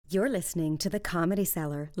You're listening to The Comedy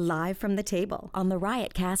Cellar, live from the table on the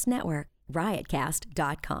Riotcast Network,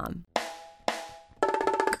 riotcast.com.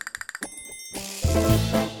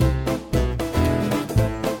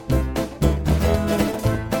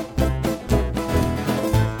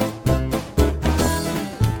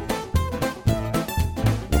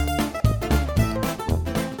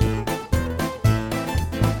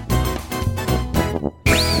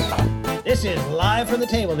 This is Live from the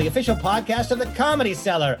Table, the official podcast of the Comedy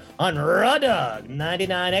Cellar on Raw Dog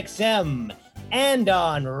 99XM and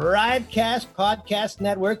on Riotcast Podcast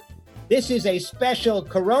Network. This is a special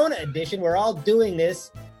Corona edition. We're all doing this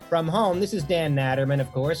from home. This is Dan Natterman,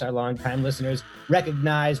 of course. Our longtime listeners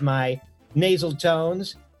recognize my nasal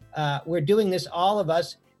tones. We're doing this, all of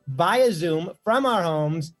us, via Zoom from our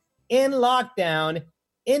homes in lockdown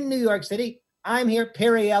in New York City. I'm here.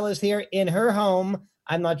 Periel is here in her home.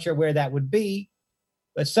 I'm not sure where that would be,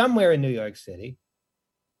 but somewhere in New York City.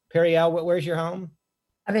 Periel, where's your home?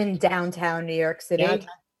 I'm in downtown New York City.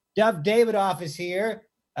 Dov Davidoff is here,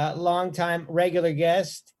 a longtime regular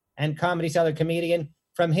guest and Comedy Cellar comedian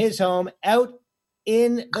from his home out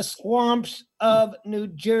in the swamps of New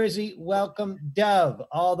Jersey. Welcome, Dov,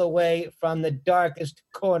 all the way from the darkest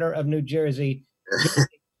corner of New Jersey.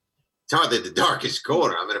 It's hardly the darkest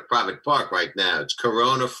corner. I'm in a private park right now. It's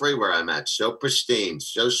Corona-free where I'm at. So pristine,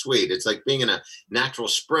 so sweet. It's like being in a natural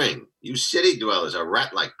spring. You city dwellers are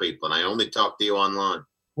rat-like people, and I only talk to you online.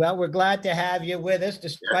 Well, we're glad to have you with us,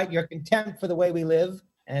 despite your contempt for the way we live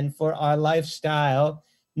and for our lifestyle.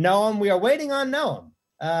 Noam, we are waiting on Noam.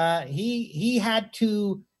 He had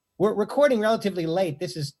to. We're recording relatively late.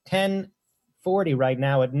 This is 10:40 right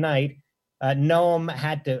now at night. Noam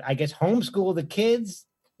had to, I guess, homeschool the kids.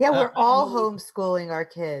 Yeah, we're all homeschooling our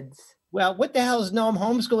kids. Well, what the hell is Noam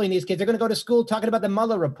homeschooling these kids? They're going to go to school talking about the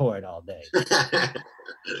Mueller report all day.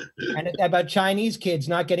 And about Chinese kids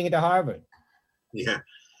not getting into Harvard. Yeah.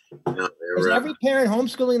 No, is every parent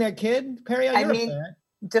homeschooling their kid? Perry, you're a parent.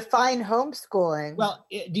 Define homeschooling. Well,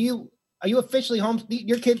 are you officially home?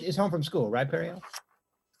 Your kid is home from school, right, Perry?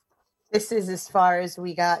 This is as far as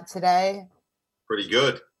we got today. Pretty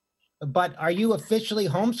good. But are you officially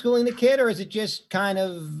homeschooling the kid, or is it just kind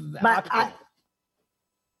of?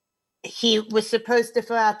 He was supposed to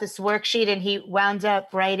fill out this worksheet, and he wound up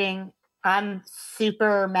writing, "I'm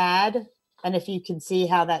super mad." And if you can see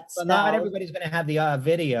how that's well, not everybody's going to have the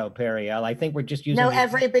video, Periel. I think we're just using. No,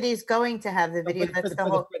 everybody's going to have the video.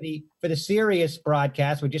 For the serious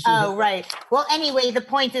broadcast, we're just. Oh, right. Well, anyway, the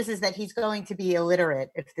point is that he's going to be illiterate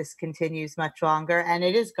if this continues much longer, and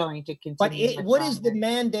it is going to continue. But what is the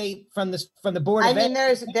mandate from the Board of Ed? I mean,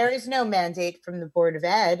 there is no mandate from the Board of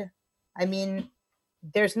Ed. I mean,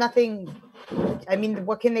 there's nothing. I mean,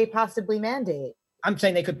 what can they possibly mandate? I'm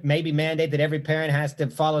saying they could maybe mandate that every parent has to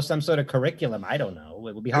follow some sort of curriculum. I don't know.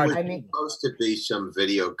 It would be hard. There's supposed to be some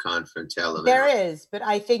video conference element. There is, but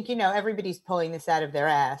I think, everybody's pulling this out of their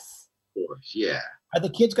ass. Of course, yeah. Are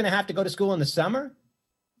the kids going to have to go to school in the summer?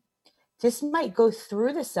 This might go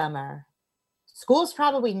through the summer. School's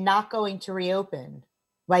probably not going to reopen,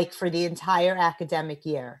 like for the entire academic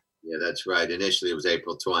year. Yeah, that's right. Initially, it was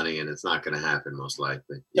April 20, and it's not going to happen, most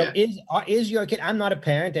likely. Yeah. So is your kid? I'm not a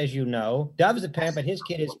parent, as you know. Dov's a parent, but his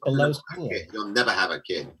kid is below school. You'll never have a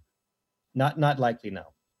kid. Not likely, no.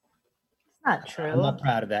 It's not true. I'm not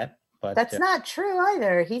proud of that. But that's not true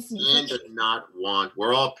either. He does not want.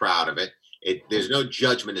 We're all proud of it. There's no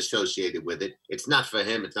judgment associated with it. It's not for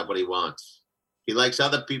him. It's not what he wants. He likes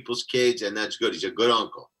other people's kids, and that's good. He's a good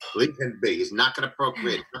uncle. Leave him be. He's not going to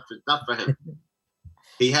procreate. It's not for him.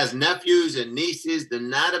 He has nephews and nieces. The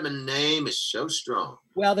Natterman name is so strong.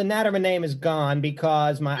 Well, the Natterman name is gone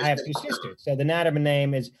because I have two sisters. So the Natterman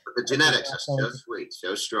name is... But the genetics are so sweet,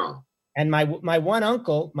 so strong. And my one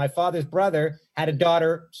uncle, my father's brother, had a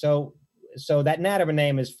daughter. So that Natterman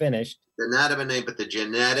name is finished. The Natterman name, but the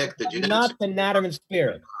genetics... Not the Natterman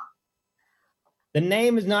spirit. The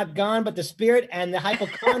name is not gone, but the spirit and the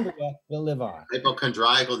hypochondria will live on.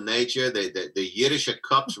 Hypochondriacal nature, the Yiddish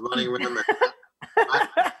cups running around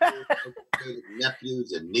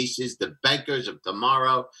nephews and nieces, the bankers of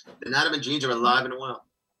tomorrow. The Natterman genes are alive and well.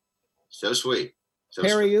 So sweet.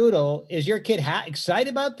 Perry Oodle, is your kid excited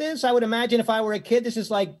about this? I would imagine if I were a kid, this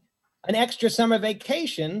is like an extra summer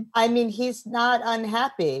vacation. I mean, he's not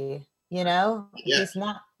unhappy, Yeah. He's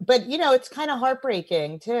not. But, it's kind of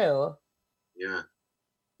heartbreaking, too. Yeah.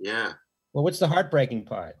 Yeah. Well, what's the heartbreaking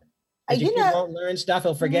part? He won't learn stuff,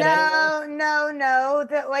 he'll forget anyway? No.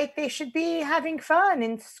 That they should be having fun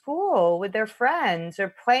in school with their friends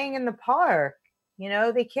or playing in the park.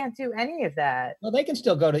 They can't do any of that. Well, they can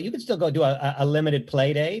still you can still go do a limited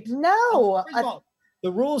play date. No.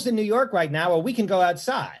 the rules in New York right now are we can go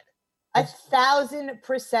outside.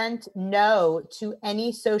 1,000% no to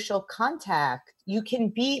any social contact. You can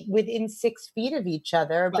be within 6 feet of each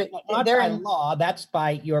other, but not by law. That's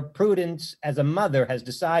by your prudence as a mother has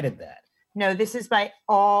decided that. No, this is by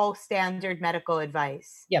all standard medical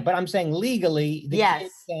advice. Yeah, but I'm saying legally, the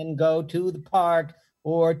kids can go to the park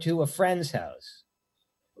or to a friend's house.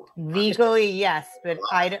 Legally, yes, but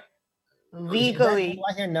legally. Do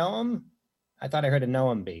I hear Noam? I thought I heard a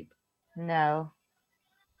Noam beep. No.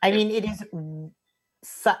 I mean, it is.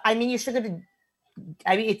 I mean, you should go to.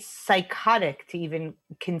 I mean, it's psychotic to even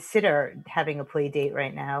consider having a play date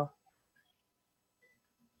right now.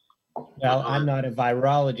 Well, I'm not a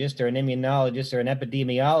virologist or an immunologist or an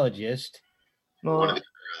epidemiologist or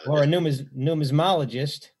a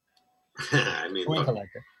numismologist. I mean, look,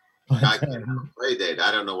 I can have a play date.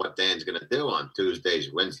 I don't know what Dan's going to do on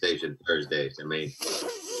Tuesdays, Wednesdays, and Thursdays. I mean,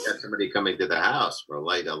 got somebody coming to the house for a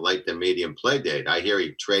light to medium play date. I hear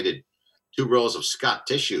he traded 2 rolls of Scott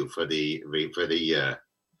tissue for the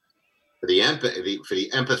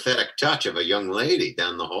empathetic touch of a young lady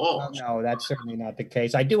down the hall. Oh, no, that's certainly not the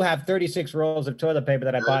case. I do have 36 rolls of toilet paper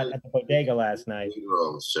that I bought at the bodega last night.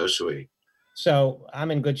 Rolls, so sweet. So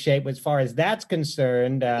I'm in good shape as far as that's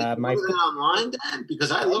concerned. Did you order that online, Dan?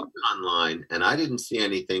 Because I looked online and I didn't see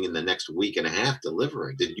anything in the next week and a half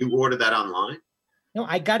delivering. Did you order that online? No,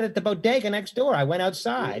 I got it at the bodega next door. I went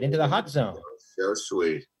outside into the hot zone. So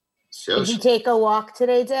sweet. Did you take a walk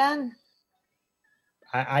today, Dan?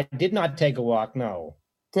 I did not take a walk, no.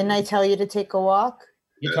 Didn't I tell you to take a walk?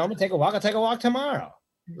 You told me to take a walk. I'll take a walk tomorrow.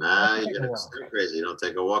 Nah, you gotta stay crazy. You don't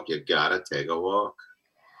take a walk, you gotta take a walk.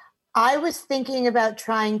 I was thinking about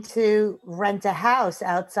trying to rent a house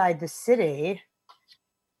outside the city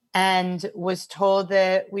and was told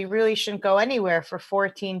that we really shouldn't go anywhere for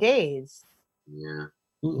 14 days. Yeah.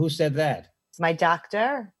 Who said that? It's my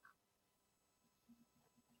doctor.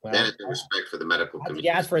 Well, that is the respect for the medical community. Did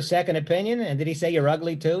you ask for a second opinion? And did he say you're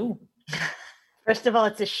ugly too? First of all,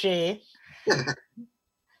 it's a she.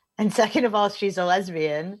 And second of all, she's a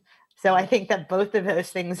lesbian. So I think that both of those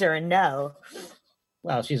things are a no.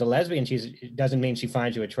 Well, she's a lesbian. Doesn't mean she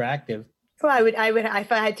finds you attractive. Well, I would,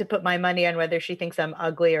 if I had to put my money on whether she thinks I'm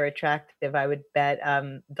ugly or attractive, I would bet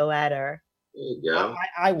the latter. There you go.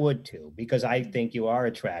 I would too, because I think you are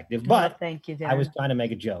attractive. But thank you, Dan. I was trying to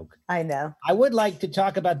make a joke. I know. I would like to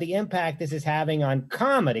talk about the impact this is having on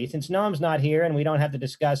comedy, since Noam's not here and we don't have to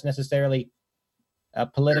discuss necessarily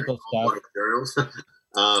political stuff.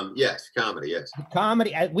 Yes, comedy. Yes,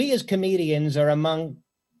 comedy. We as comedians are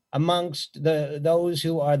amongst those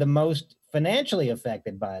who are the most financially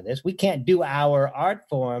affected by this. We can't do our art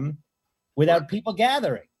form without people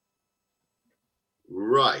gathering.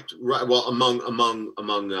 Right. Well, among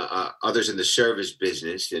others in the service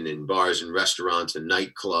business and in bars and restaurants and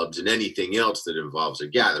nightclubs and anything else that involves a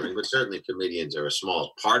gathering, but certainly comedians are a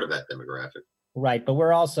small part of that demographic. Right, but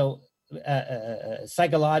we're also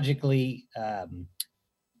psychologically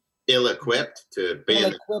ill-equipped to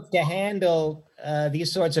handle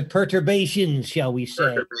these sorts of perturbations, shall we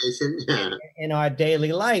say, in our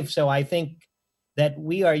daily life. So I think that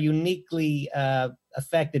we are uniquely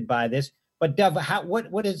affected by this. But Dov,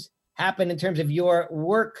 what has happened in terms of your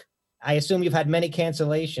work? I assume you've had many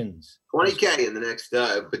cancellations. $20K in the next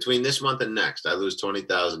between this month and next. I lose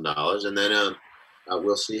 $20,000, and then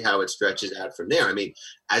we'll see how it stretches out from there. I mean,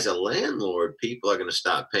 as a landlord, people are going to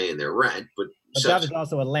stop paying their rent, but Dov is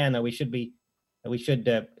also a landlord. We should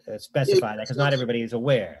specify that because not everybody is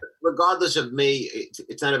aware. Regardless of me,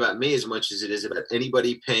 it's not about me as much as it is about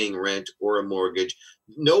anybody paying rent or a mortgage.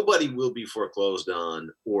 Nobody will be foreclosed on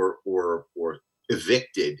or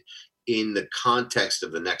evicted in the context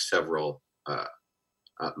of the next several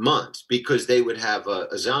months, because they would have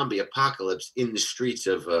a zombie apocalypse in the streets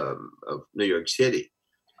of New York City.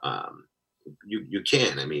 You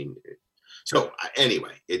can. I mean, so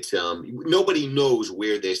anyway, it's nobody knows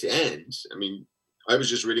where this ends. I mean, I was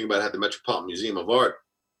just reading about how the Metropolitan Museum of Art,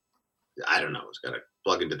 I don't know, it's got to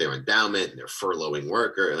plug into their endowment and they're furloughing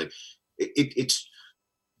worker. Like it's,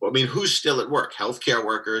 I mean, who's still at work? Healthcare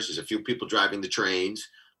workers. There's a few people driving the trains.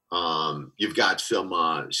 You've got some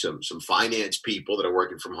finance people that are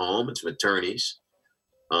working from home and some attorneys.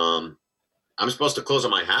 I'm supposed to close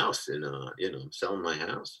on my house and I'm selling my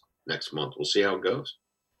house next month. We'll see how it goes.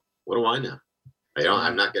 What do I know?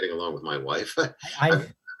 I'm not getting along with my wife. I've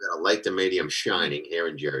got a light to medium shining here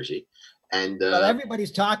in Jersey. And well,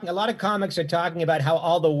 everybody's talking, a lot of comics are talking about how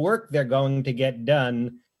all the work they're going to get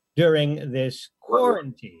done during this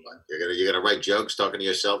quarantine. You're gonna write jokes talking to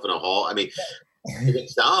yourself in a hall. I mean,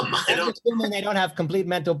 it's dumb. I'm assuming they don't have complete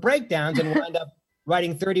mental breakdowns and wind up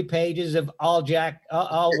writing 30 pages of all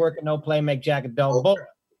work and no play make Jack a dull boy.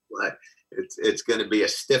 But it's going to be a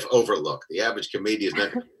stiff overlook. The average comedian is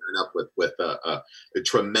not going to turn up with a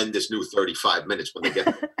tremendous new 35 minutes when they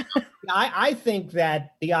get. I think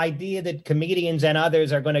that the idea that comedians and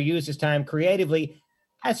others are going to use this time creatively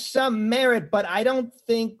has some merit, but I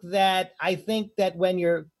think that when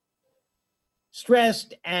you're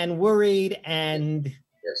stressed and worried and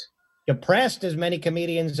Yes. depressed, as many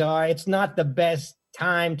comedians are, it's not the best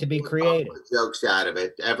time to be creative. Jokes out of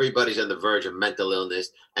it. Everybody's on the verge of mental illness.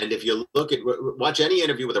 And if you watch any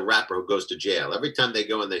interview with a rapper who goes to jail, every time they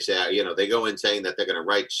go in, they say, they go in saying that they're going to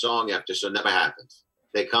write song after song. Never happens.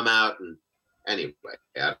 They come out and anyway.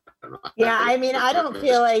 I don't know. Yeah, I don't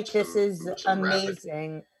feel like this is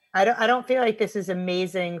amazing. I don't feel like this is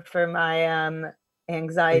amazing for my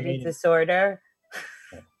anxiety disorder.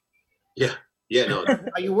 Yeah. Yeah, no.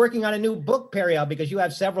 Are you working on a new book, Periel? Because you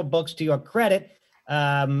have several books to your credit.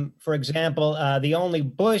 For example, The Only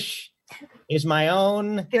Bush is My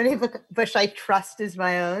Own. The Only Bush I Trust is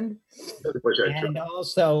My Own. And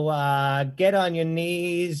also Get on Your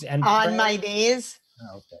Knees and On Pray. My Knees.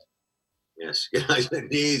 Oh, okay. Yes, get on your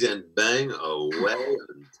knees and bang away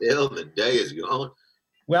until the day is gone.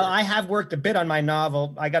 Well, I have worked a bit on my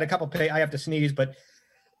novel. I got a couple I have to sneeze, but...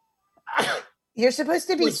 You're supposed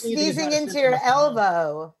to be sneezing into your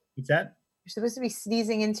elbow. What's that? You're supposed to be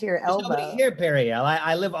sneezing into your elbow. There's nobody here, Periel.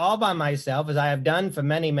 I live all by myself, as I have done for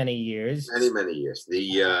many, many years. Many years.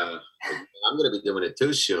 I'm going to be doing it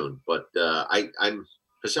too soon, but I'm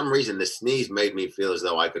for some reason the sneeze made me feel as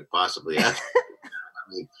though I could possibly have.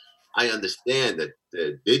 I understand that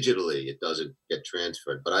digitally it doesn't get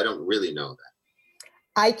transferred, but I don't really know that.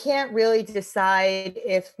 I can't really decide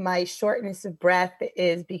if my shortness of breath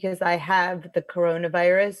is because I have the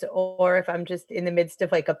coronavirus or if I'm just in the midst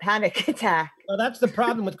of like a panic attack. Well, that's the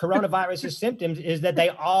problem with coronavirus's symptoms, is that they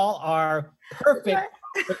all are perfect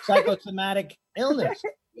for psychosomatic illness.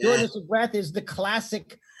 Shortness of breath is the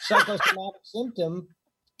classic psychosomatic symptom.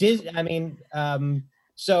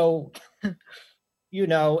 So,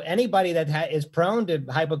 anybody that is prone to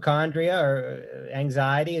hypochondria or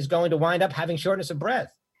anxiety is going to wind up having shortness of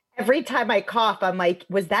breath. Every time I cough, I'm like,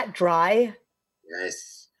 was that dry?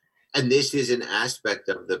 Yes. And this is an aspect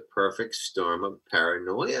of the perfect storm of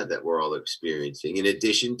paranoia that we're all experiencing, in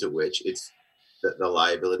addition to which the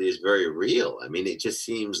liability is very real. I mean, it just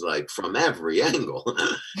seems like from every angle,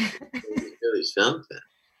 it's really something.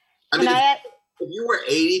 I mean, if you were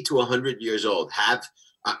 80 to 100 years old,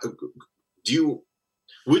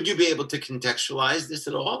 would you be able to contextualize this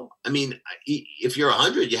at all? I mean, if you're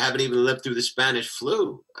 100, you haven't even lived through the Spanish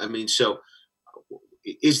flu. I mean, so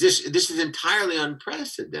this is entirely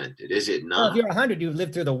unprecedented, is it not? Well, if you're 100, you've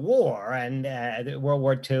lived through the war and World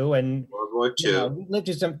War II, and World War II. You've lived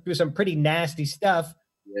through some pretty nasty stuff.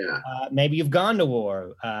 Yeah. Maybe you've gone to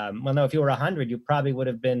war. No, if you were 100, you probably would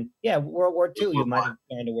have been. Yeah, World War II. You might have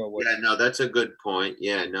gone to World War. Yeah, no, that's a good point.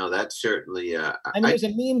 Yeah, no, that's certainly. There's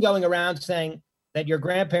a meme going around saying that your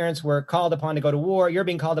grandparents were called upon to go to war. You're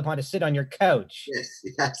being called upon to sit on your couch.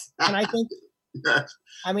 Yes. And I think,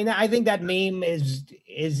 I think that meme is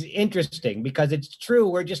interesting because it's true.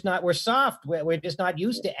 We're soft. We're just not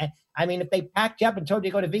used to it. I mean, if they packed you up and told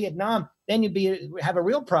you to go to Vietnam, then you'd have a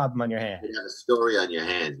real problem on your hands. You have a story on your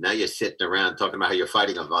hands. Now you're sitting around talking about how you're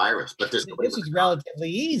fighting a virus. But this is relatively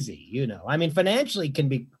easy, I mean, financially can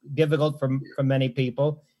be difficult for many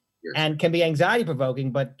people, and can be anxiety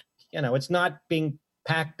provoking, but it's not being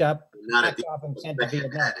packed up, off and sent to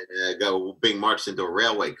Vietnam. Being marched into a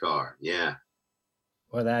railway car. Yeah.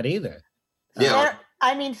 Or that either. Yeah.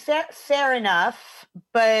 Fair enough,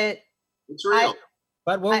 but it's real.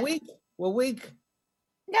 But we're weak. We're weak.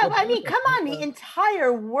 No, I mean, come on. The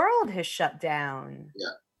entire world has shut down.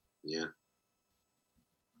 Yeah.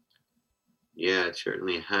 Yeah, it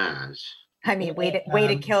certainly has. I mean, way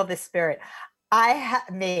to kill the spirit.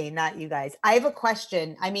 Not you guys. I have a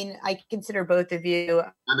question. I mean, I consider both of you.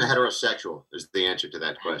 I'm a heterosexual is the answer to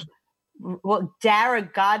that question. Well, Dara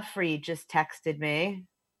Godfrey just texted me.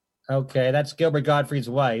 Okay, that's Gilbert Gottfried's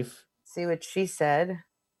wife. See what she said.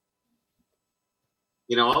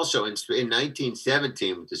 Also in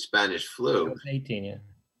 1917 with the Spanish flu. It was 18, yeah.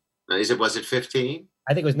 Was it 15?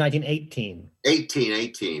 I think it was 1918.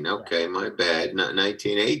 18. Okay, my bad.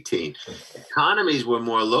 1918. Economies were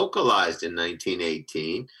more localized in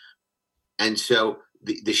 1918. And so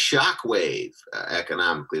the shock wave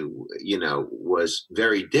economically, was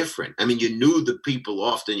very different. I mean, you knew the people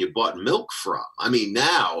often you bought milk from. I mean,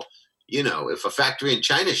 now, if a factory in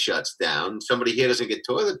China shuts down, somebody here doesn't get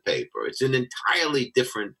toilet paper. It's an entirely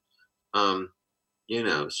different,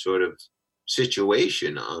 sort of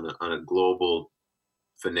situation on a global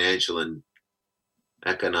financial and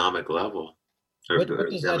economic level. What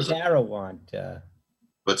does Dara want?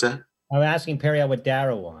 What's that? I'm asking Perry what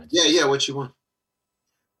Dara wants. Yeah. What you want?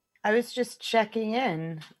 I was just checking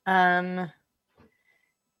in.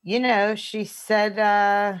 She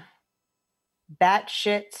said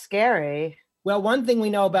batshit scary. Well, one thing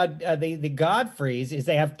we know about the Godfreys is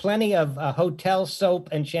they have plenty of hotel soap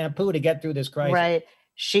and shampoo to get through this crisis. Right.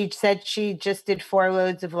 She said she just did 4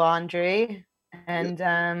 loads of laundry and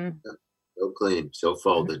so clean, so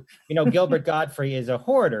folded. Gilbert Godfrey is a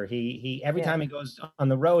hoarder. He every time he goes on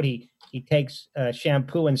the road, he takes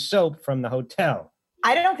shampoo and soap from the hotel.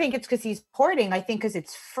 I don't think it's because he's hoarding. I think because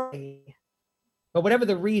it's free. But whatever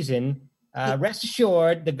the reason, rest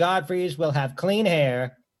assured, the Godfreys will have clean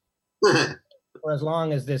hair for as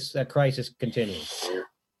long as this crisis continues.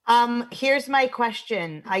 Here's my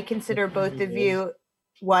question. I consider both of you.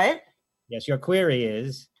 What? Yes, your query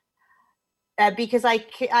is because I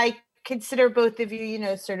consider both of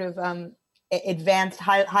you, sort of advanced,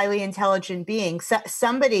 highly intelligent beings.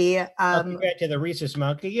 Somebody compared to the rhesus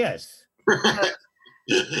monkey, yes.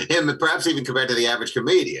 And perhaps even compared to the average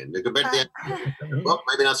comedian. Compared to well,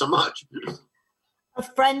 maybe not so much. A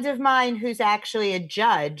friend of mine who's actually a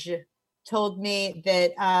judge told me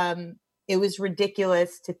that it was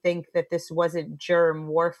ridiculous to think that this wasn't germ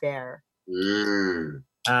warfare.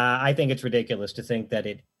 I think it's ridiculous to think that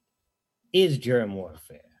it is germ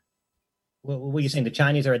warfare. What were you saying? The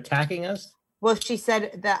Chinese are attacking us? Well, she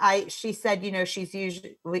said she's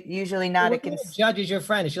usually not against. Judge is your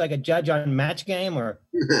friend. Is she like a judge on Match Game or?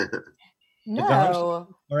 No.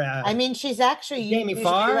 I mean, she's actually usually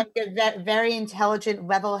like a very intelligent,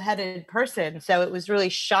 level-headed person. So it was really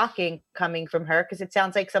shocking coming from her because it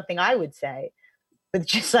sounds like something I would say, with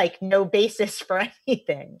just like no basis for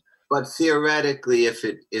anything. But theoretically, if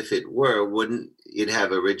it were, wouldn't it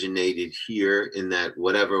have originated here in that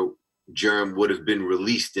whatever germ would have been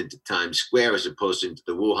released into Times Square as opposed to into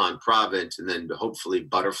the Wuhan province and then hopefully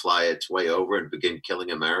butterfly its way over and begin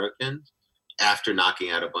killing Americans after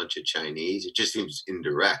knocking out a bunch of Chinese? It just seems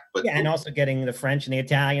indirect. But and also getting the French and the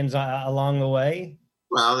Italians along the way.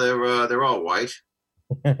 Well, they're all white.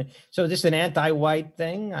 So is this an anti-white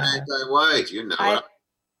thing? Anti-white,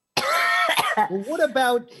 Well, what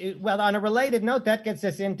about, on a related note, that gets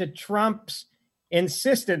us into Trump's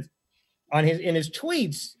insistence in his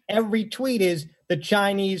tweets. Every tweet is the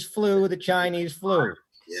Chinese flu, the Chinese flu.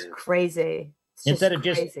 It's crazy. Instead of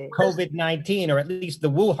just COVID-19, or at least the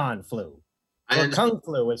Wuhan flu, or Kung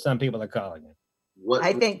flu, as some people are calling it.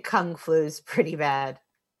 I think Kung flu is pretty bad.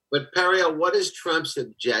 But Perry, what is Trump's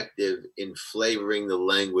objective in flavoring the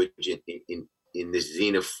language in this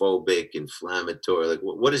xenophobic, inflammatory? Like,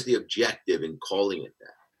 what is the objective in calling it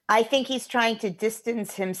that? I think he's trying to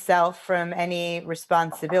distance himself from any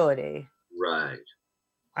responsibility. Right.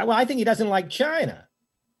 Well, I think he doesn't like China.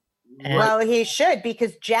 Well, he should,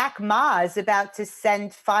 because Jack Ma is about to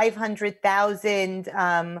send 500,000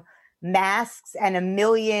 masks and 1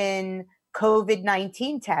 million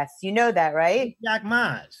COVID-19 tests. You know that, right? Jack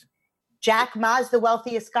Ma's. Jack Ma is the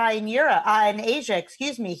wealthiest guy in Asia.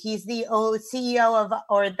 Excuse me. He's the CEO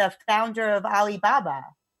or the founder of Alibaba.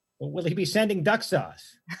 Well, will he be sending duck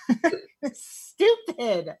sauce?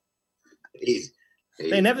 Stupid.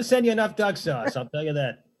 They never send you enough duck sauce. I'll tell you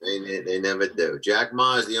that. They never do. Jack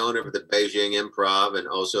Ma is the owner of the Beijing Improv and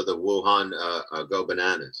also the Wuhan Go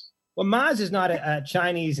Bananas. Well, Maz is not a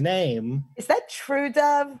Chinese name. Is that true,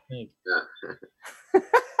 Dov?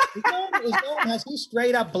 Has he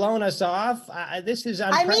straight up blown us off? This is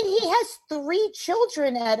unprecedented. I mean, he has 3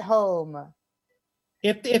 children at home.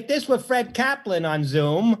 If this were Fred Kaplan on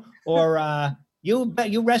Zoom, or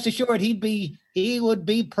you rest assured he would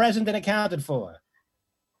be present and accounted for.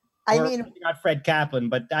 I mean, not Fred Kaplan,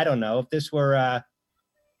 but I don't know if this were,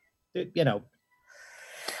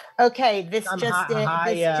 Okay, this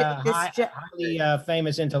highly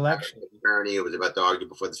famous intellectual. Attorney who was about to argue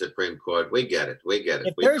before the Supreme Court. We get it.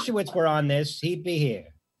 If Dershowitz were on this, he'd be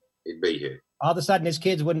here. All of a sudden, his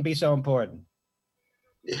kids wouldn't be so important.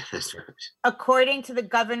 Yeah, that's right. According to the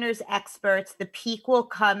governor's experts, the peak will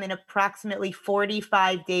come in approximately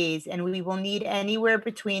 45 days, and we will need anywhere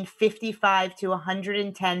between 55 to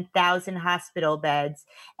 110,000 hospital beds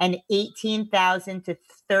and 18,000 to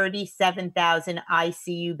 37,000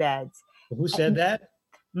 ICU beds. Who said that?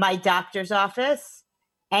 My doctor's office.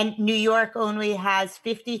 And New York only has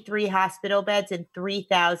 53 hospital beds and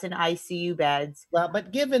 3,000 ICU beds. Well,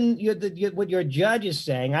 but given what your judge is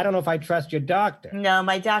saying, I don't know if I trust your doctor. No,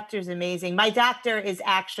 my doctor's amazing. My doctor is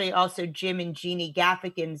actually also Jim and Jeannie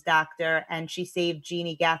Gaffigan's doctor, and she saved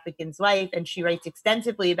Jeannie Gaffigan's life, and she writes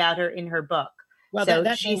extensively about her in her book. Well, So that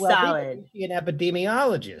may she's well be. solid. She's an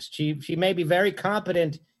epidemiologist. She may be very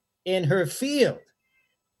competent in her field.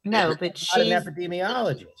 No, but Not an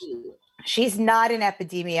epidemiologist. she's not an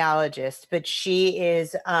epidemiologist, but she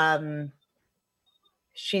is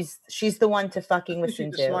she's the one to fucking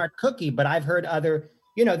listen She's to. a smart cookie, but I've heard other,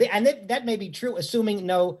 that may be true, assuming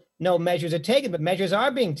no measures are taken, but measures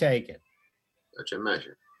are being taken. Such a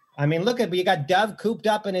measure. I mean, look at, you got Dov cooped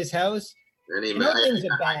up in his house. Things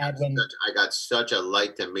are bad I got such a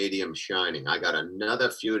light to medium shining. I got another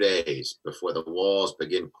few days before the walls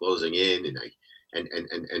begin closing in,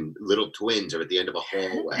 and little twins are at the end of a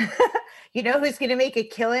hallway. You know who's going to make a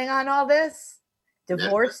killing on all this?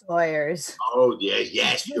 Divorce lawyers. Oh yeah,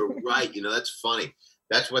 yes, you're right. That's funny.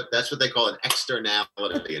 That's what they call an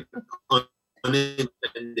externality, an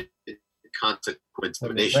unintended consequence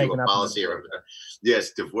of an issue, a policy, or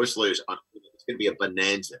yes, divorce lawyers. It's going to be a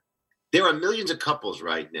bonanza. There are millions of couples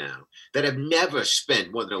right now that have never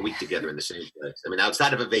spent more than a week together in the same place. I mean,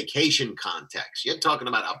 outside of a vacation context, you're talking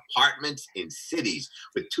about apartments in cities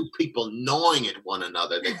with two people gnawing at one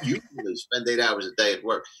another that usually spend 8 hours a day at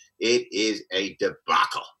work. It is a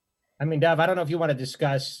debacle. I mean, Dov, I don't know if you want to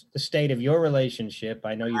discuss the state of your relationship.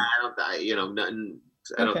 I know you. Nothing.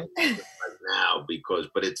 I Okay. don't right now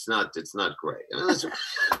but it's not great. I mean, listen,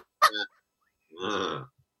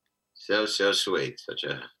 so sweet,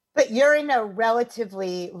 But you're in a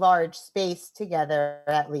relatively large space together,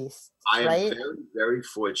 at least, I am right? very, very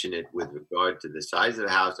fortunate with regard to the size of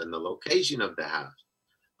the house and the location of the house.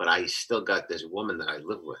 But I still got this woman that I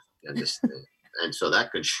live with, and so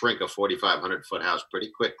that can shrink a 4,500-foot house pretty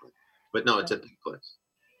quickly. But no, it's a big place.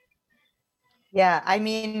 Yeah, I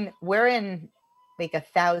mean, we're in like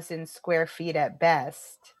 1,000 square feet at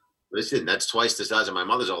best. Listen, that's twice the size of my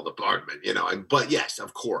mother's old apartment, but yes,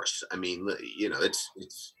 of course. I mean, it's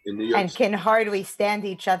in New York. And can hardly stand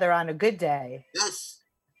each other on a good day. Yes.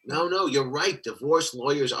 No, you're right. Divorce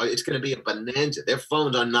lawyers it's going to be a bonanza. Their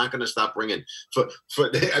phones are not going to stop ringing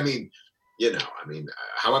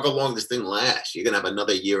however long this thing lasts, you're going to have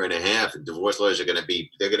another year and a half, and divorce lawyers they're going to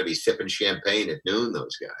be sipping champagne at noon,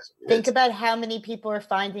 those guys. Think about how many people are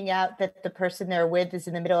finding out that the person they're with is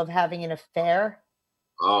in the middle of having an affair.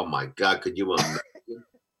 Oh my God, could you imagine?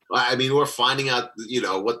 I mean, we're finding out,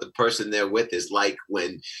 what the person they're with is like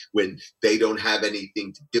when they don't have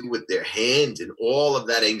anything to do with their hands, and all of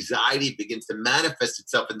that anxiety begins to manifest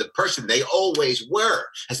itself in the person they always were,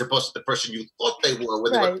 as opposed to the person you thought they were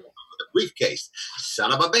when they were with the briefcase.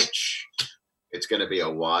 Son of a bitch. It's going to be a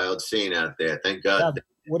wild scene out there. Thank God.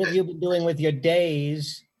 What have you been doing with your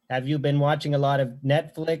days? Have you been watching a lot of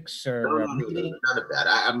Netflix or reading? None of that.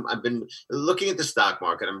 I've been looking at the stock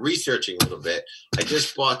market. I'm researching a little bit. I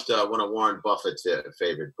just bought one of Warren Buffett's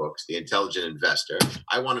favorite books, The Intelligent Investor.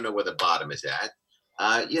 I want to know where the bottom is at.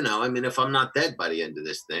 If I'm not dead by the end of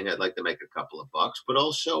this thing, I'd like to make a couple of bucks. But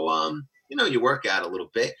also, you work out a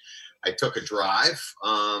little bit. I took a drive,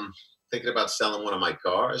 thinking about selling one of my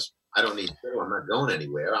cars. I don't need to. I'm not going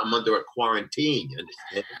anywhere. I'm under a quarantine. You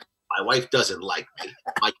understand? My wife doesn't like me.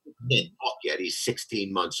 My kid didn't talk yet. He's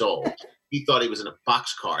 16 months old. He thought he was in a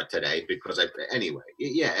boxcar today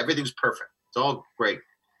yeah, everything's perfect. It's all great.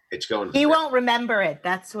 It's going. He won't remember it.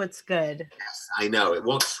 That's what's good. Yes, I know. It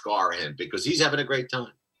won't scar him because he's having a great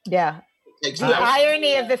time. Yeah. The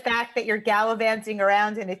irony of the fact that you're gallivanting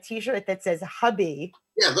around in a T-shirt that says hubby.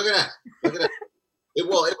 Yeah, look at that. It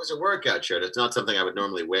was a workout shirt. It's not something I would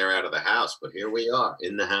normally wear out of the house, but here we are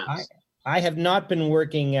in the house. I have not been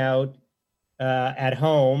working out at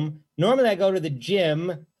home. Normally I go to the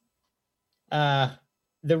gym.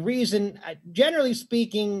 The reason, generally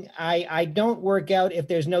speaking, I don't work out if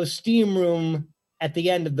there's no steam room at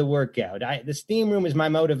the end of the workout. The steam room is my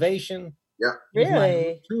motivation. Yeah. Really?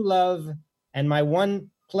 My true love and my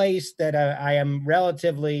one place that I am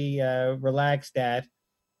relatively relaxed at.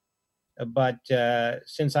 But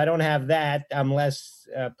since I don't have that, I'm less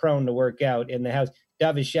prone to work out in the house.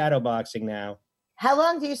 Dov is shadowboxing now. How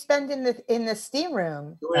long do you spend in the steam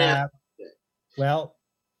room?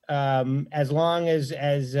 As long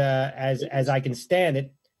as I can stand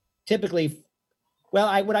it. Typically,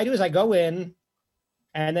 what I do is I go in,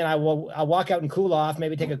 and then I'll walk out and cool off.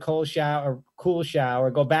 Maybe take a cool shower,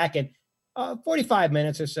 go back in 45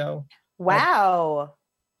 minutes or so. Wow.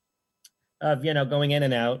 Of going in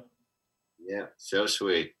and out. Yeah, so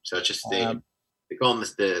sweet, such a steam. They call him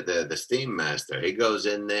the steam master. He goes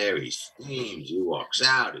in there, he steams, he walks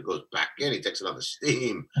out, he goes back in, he takes another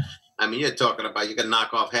steam. I mean, you're talking about you can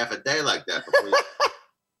knock off half a day like that before you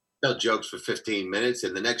tell jokes for 15 minutes,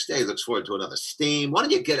 and the next day looks forward to another steam. Why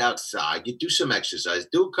don't you get outside, you do some exercise,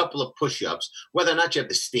 do a couple of push-ups, whether or not you have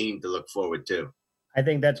the steam to look forward to. I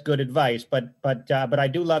think that's good advice. But I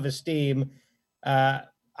do love esteem. I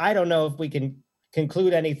don't know if we can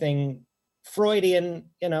conclude anything Freudian,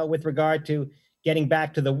 with regard to getting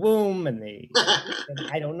back to the womb and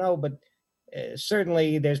I don't know, but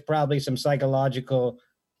certainly there's probably some psychological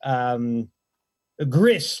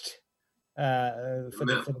grist for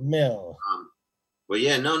the mill. Well,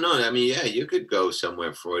 yeah, no. I mean, yeah, you could go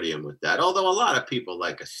somewhere Freudian with that. Although a lot of people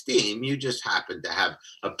like esteem, you just happen to have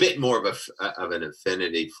a bit more of an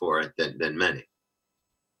affinity for it than many.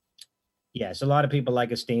 Yes, a lot of people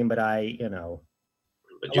like esteem, but a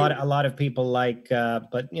lot of people like,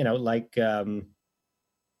 but like. Are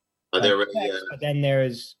there sex, but then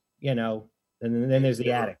there's, then there's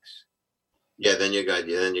the addicts. Yeah, then you got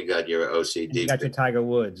your OCD. You got your Tiger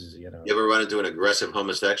Woods. You ever run into an aggressive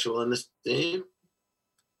homosexual in this team?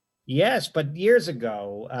 Yes, but years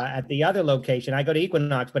ago at the other location, I go to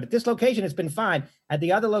Equinox, but at this location, it's been fine. At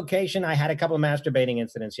the other location, I had a couple of masturbating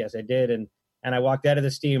incidents. Yes, I did. And I walked out of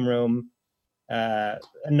the steam room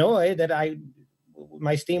annoyed that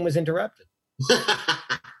my steam was interrupted.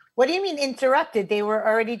 What do you mean interrupted? They were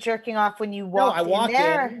already jerking off when you walked in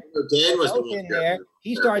there? Dan was in there.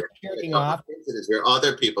 He started jerking off. Where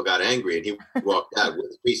other people got angry and he walked out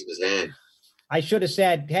with a piece of his hand. I should have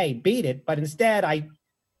said, hey, beat it. But instead, I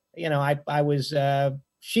was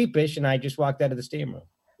sheepish and I just walked out of the steam room.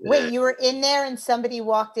 Wait, you were in there and somebody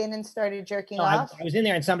walked in and started jerking off? I was in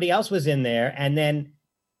there and somebody else was in there and then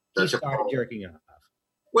he started jerking off.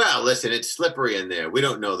 Well, listen, it's slippery in there. We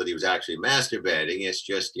don't know that he was actually masturbating. It's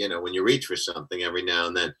just, when you reach for something every now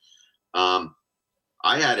and then.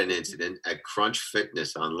 I had an incident at Crunch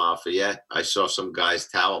Fitness on Lafayette. I saw some guy's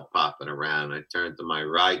towel popping around. I turned to my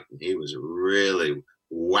right and he was really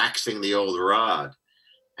waxing the old rod.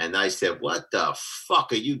 And I said, what the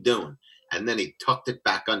fuck are you doing? And then he tucked it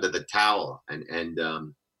back under the towel. And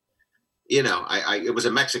it was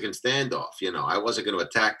a Mexican standoff. I wasn't going to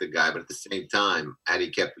attack the guy, but at the same time, had he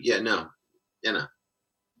kept, I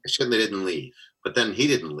shouldn't have didn't leave. But then he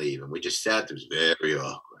didn't leave, and we just sat there. It was very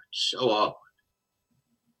awkward, so awkward.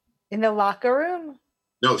 In the locker room?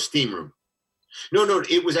 No, steam room. No,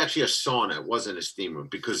 it was actually a sauna. It wasn't a steam room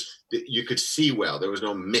because you could see well. There was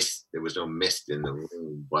no mist. There was no mist in the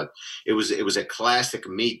room, but it was a classic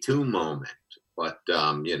Me Too moment. But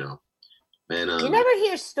man, you never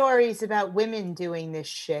hear stories about women doing this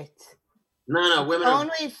shit. No, women.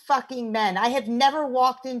 Only fucking men. I have never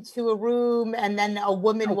walked into a room and then a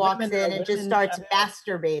woman walks in and just starts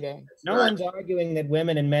masturbating. No one's arguing that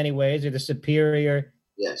women, in many ways, are the superior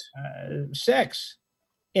sex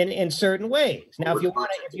in certain ways. Now, if you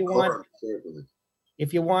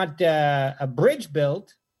want a bridge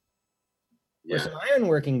built, or some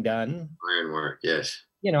ironworking done. Ironwork, yes.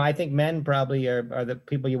 I think men probably are the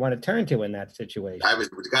people you want to turn to in that situation.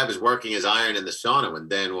 The guy was working his iron in the sauna when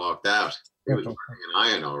Dan walked out. He was working an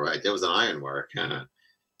iron, all right. There was an ironwork.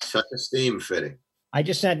 Such a steam fitting. I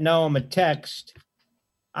just sent Noam a text.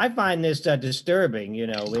 I find this disturbing.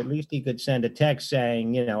 At least he could send a text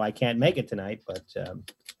saying, I can't make it tonight. But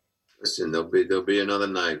listen, there'll be another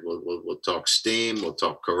night. We'll talk steam. We'll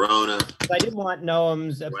talk Corona. I didn't want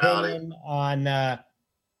Noam's opinion on.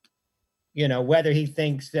 Whether he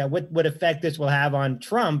thinks that what effect this will have on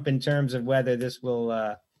Trump in terms of whether this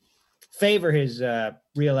will favor his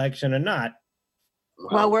reelection or not.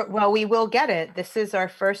 Well, we will get it. This is our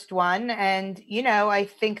first one. And, I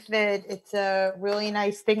think that it's a really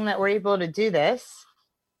nice thing that we're able to do this.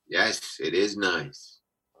 Yes, it is nice.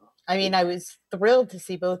 I mean, I was thrilled to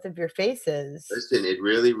see both of your faces. Listen, it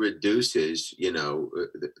really reduces,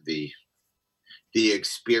 the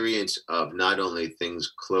experience of not only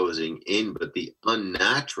things closing in, but the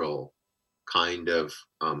unnatural kind of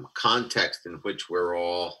context in which we're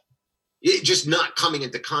all just not coming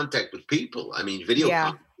into contact with people. I mean, video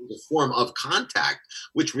contact is a form of contact,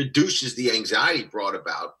 which reduces the anxiety brought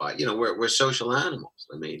about by, we're social animals.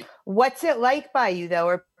 I mean, what's it like by you though?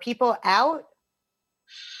 Are people out?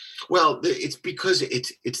 Well, it's because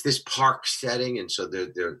it's this park setting, and so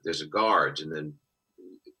there's a guards, and then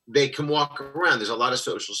they can walk around. There's a lot of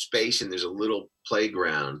social space, and there's a little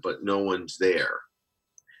playground, but no one's there.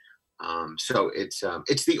 So it's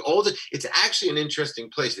the oldest. It's actually an interesting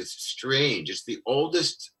place. It's strange. It's the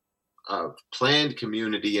oldest planned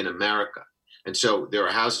community in America, and so there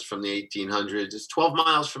are houses from the 1800s. It's 12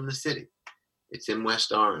 miles from the city. It's in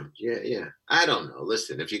West Orange. Yeah. I don't know.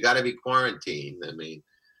 Listen, if you got to be quarantined, I mean.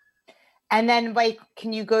 And then,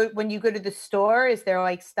 when you go to the store, is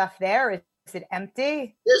there stuff there? Or is Is it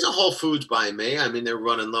empty? There's a Whole Foods by me. I mean, they're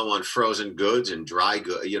running low on frozen goods and dry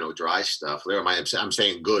dry stuff. I'm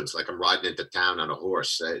saying goods, like I'm riding into town on a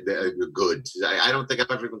horse. Goods. I don't think I've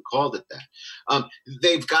ever even called it that.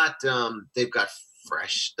 They've got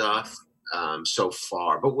fresh stuff so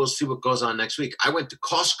far, but we'll see what goes on next week. I went to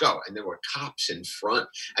Costco and there were cops in front,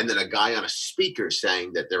 and then a guy on a speaker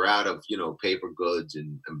saying that they're out of paper goods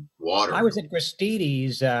and water. I was at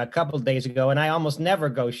Gristedes a couple of days ago, and I almost never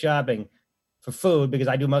go shopping for food because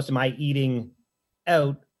I do most of my eating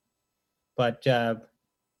out, but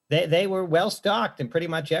they were well stocked in pretty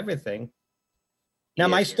much everything. Now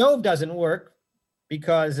my stove doesn't work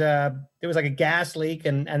because there was like a gas leak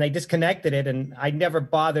and they disconnected it, and I never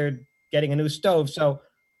bothered getting a new stove. So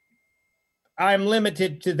I'm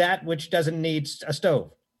limited to that which doesn't need a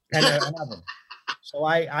stove and an oven. So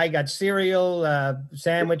I got cereal,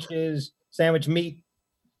 sandwiches, sandwich meat,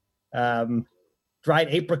 dried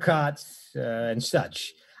apricots, and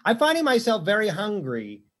such. I'm finding myself very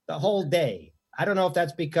hungry the whole day. I don't know if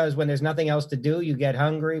that's because when there's nothing else to do, you get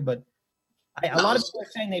hungry, but a lot of people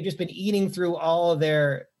are saying they've just been eating through all of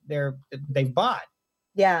they've bought.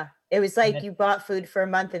 Yeah. It was like you bought food for a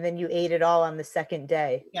month and then you ate it all on the second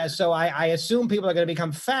day. Yeah. So I assume people are going to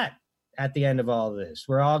become fat at the end of all of this.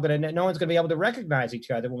 No one's going to be able to recognize each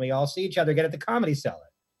other when we all see each other again at the Comedy Cellar.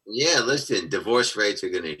 Yeah, listen, divorce rates are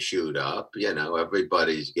going to shoot up.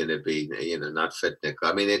 Everybody's going to be, not fit.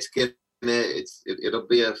 I mean, it'll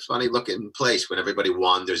be a funny looking place when everybody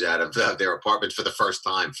wanders out of their apartments for the first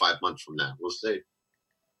time 5 months from now. We'll see.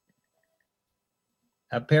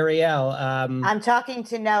 Periel. I'm talking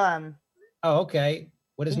to Noam. Oh, okay.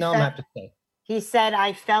 What does Noam have to say? He said,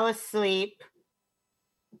 I fell asleep.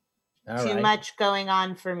 Too much going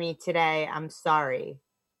on for me today. I'm sorry.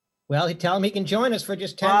 Well, tell him he can join us for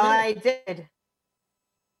just 10 minutes. I did.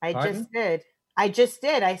 I just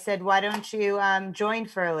did. I said, why don't you join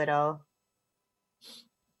for a little?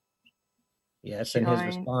 Yes, and his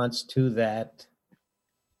response to that.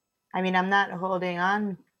 I mean, I'm not holding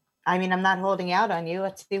out on you.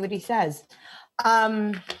 Let's see what he says.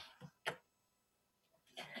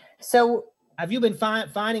 So have you been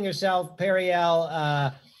finding yourself,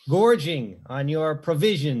 Periel, gorging on your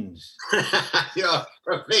provisions? Your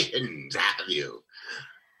provisions, have you?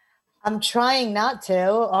 I'm trying not to,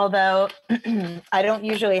 although I don't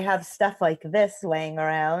usually have stuff like this laying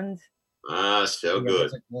around. So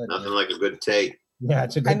good. Nothing like a good take. Yeah,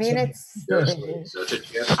 it's a good take. It's such a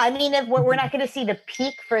tip. I mean, if we're not going to see the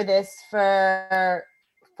peak for this for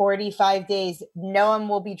 45 days, Noam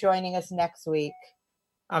will be joining us next week.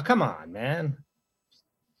 Oh, come on, man.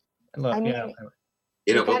 Look,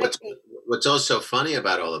 but what's also funny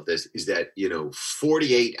about all of this is that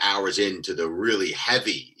 48 hours into the really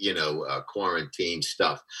heavy quarantine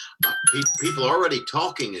stuff, people are already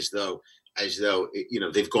talking as though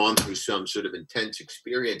they've gone through some sort of intense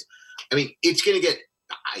experience. I mean, it's going to get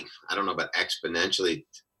I don't know about exponentially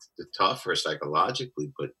tougher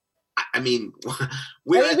psychologically, but I mean,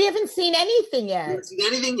 we haven't seen anything yet. We haven't seen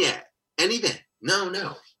anything yet. Anything?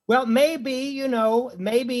 No. Well, maybe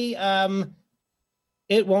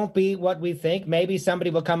it won't be what we think. Maybe somebody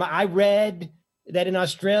will come. I read that in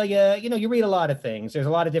Australia, you read a lot of things. There's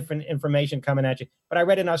a lot of different information coming at you. But I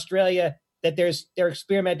read in Australia that they're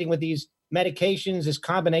experimenting with these medications, this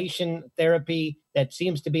combination therapy that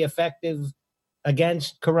seems to be effective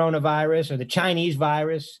against coronavirus or the Chinese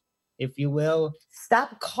virus, if you will.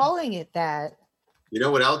 Stop calling it that. You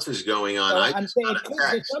know what else is going on? So I'm saying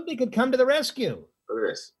somebody could come to the rescue. Look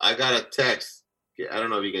at this. I got a text. I don't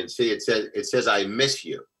know if you can see. It says I miss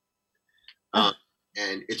you, and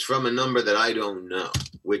it's from a number that I don't know,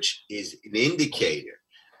 which is an indicator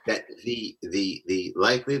that the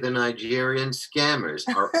likely the Nigerian scammers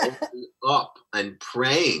are opening up and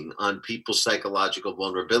preying on people's psychological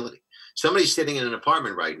vulnerability. Somebody's sitting in an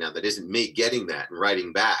apartment right now that isn't me getting that and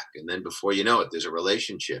writing back, and then before you know it, there's a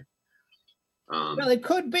relationship. Well, it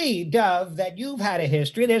could be, Dov, that you've had a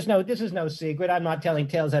history. This is no secret. I'm not telling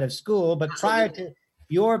tales out of school, but prior to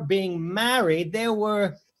your being married, there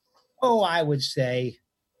were, I would say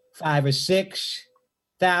 5,000 or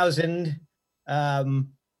 6,000.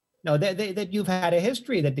 That you've had a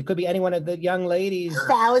history. That there could be any one of the young ladies.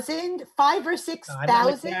 1,000, 5,000 or 6,000.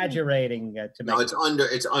 I'm exaggerating. No, it's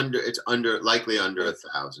likely under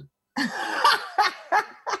 1,000.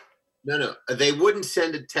 No, they wouldn't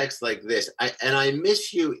send a text like this. I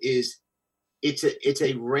miss you it's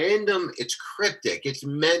a random, it's cryptic. It's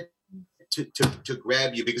meant to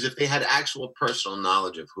grab you, because if they had actual personal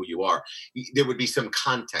knowledge of who you are, there would be some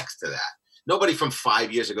context to that. Nobody from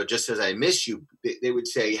 5 years ago just says, I miss you. They would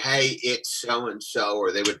say, hey, it's so-and-so,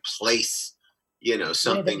 or they would place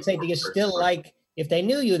something. They say, do you still like, if they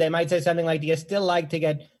knew you, they might say something like, do you still like to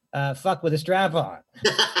get fucked with a strap on?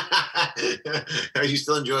 You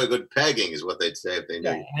still enjoy a good pegging is what they'd say if they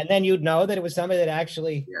knew you. And then you'd know that it was somebody that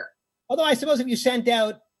actually, although I suppose if you sent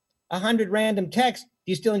out 100 random texts,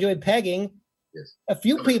 do you still enjoy pegging? Yes. A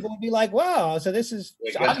few people would be like, wow, so this is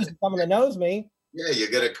obviously someone that knows me. Yeah, you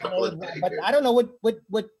get a couple of but I don't know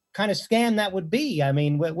what kind of scam that would be. I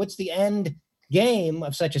mean, what's the end game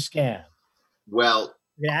of such a scam? Well,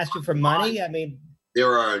 they ask you for money. I mean,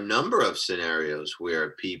 there are a number of scenarios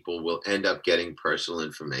where people will end up getting personal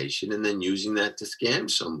information and then using that to scam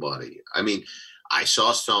somebody. I mean, I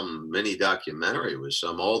saw some mini documentary where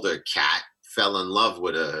some older cat fell in love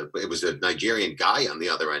with it was a Nigerian guy on the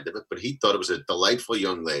other end of it, but he thought it was a delightful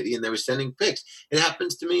young lady and they were sending pics. It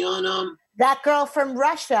happens to me on that girl from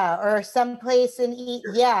Russia or someplace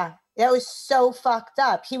that was so fucked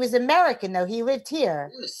up. He was American though. He lived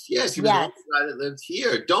here. Yes. He was the guy that lived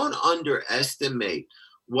here. Don't underestimate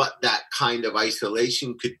what that kind of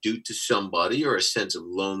isolation could do to somebody, or a sense of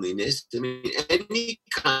loneliness. I mean, any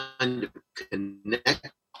kind of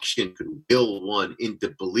connection could will one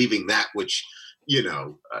into believing that which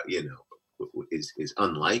is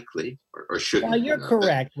unlikely or shouldn't. Well, you're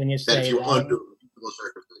correct when you say that. If you're that. under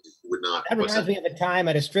circumstances, would not. That reminds me of a time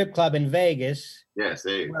at a strip club in Vegas. Yes,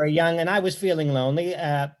 there you go. Where young, and I was feeling lonely.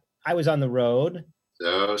 I was on the road.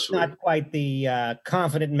 So sweet. Not quite the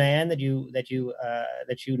confident man that you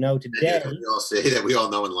know today. We all say that we all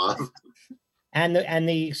know and love. And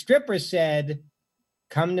the stripper said,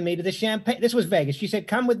 "Come to me to the champagne." This was Vegas. She said,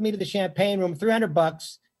 "Come with me to the champagne room,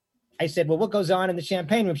 $300." I said, "Well, what goes on in the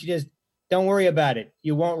champagne room?" She just, "Don't worry about it.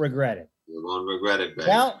 You won't regret it." You won't regret it, baby.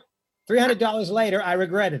 Well, $300 later, I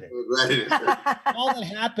regretted it. All that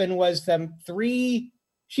happened was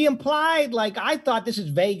she implied, like, I thought this is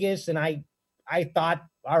Vegas, and I thought,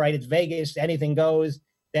 all right, it's Vegas, anything goes,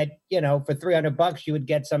 that, for $300 you would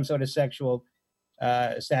get some sort of sexual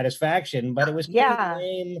satisfaction, but it was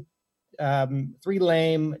three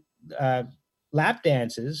lame lap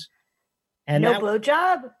dances. And no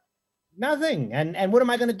blowjob? Nothing. And what am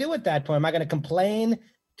I going to do at that point? Am I going to complain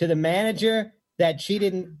to the manager that she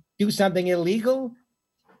didn't do something illegal?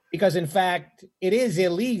 Because in fact, it is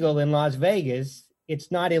illegal in Las Vegas.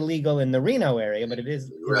 It's not illegal in the Reno area, but it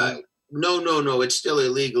is. Right. No. It's still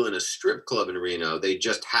illegal in a strip club in Reno. They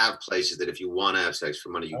just have places that if you want to have sex for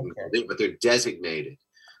money, you can go in, but they're designated.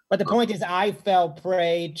 But the point is, I fell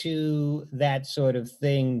prey to that sort of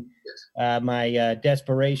thing. Yes. My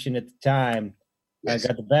desperation at the time got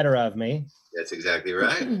the better of me. That's exactly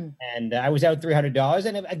right. And I was out $300,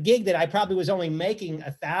 and a gig that I probably was only making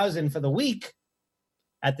 $1,000 for the week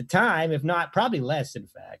at the time, if not probably less, in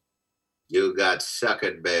fact. You got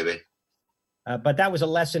suckered, baby. But that was a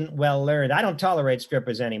lesson well learned. I don't tolerate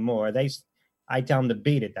strippers anymore. I tell them to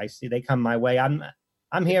beat it. I see they come my way. I'm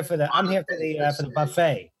here for the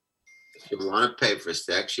buffet. If you want to pay for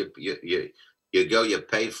sex, you go, you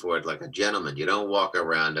pay for it like a gentleman. You don't walk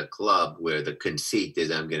around a club where the conceit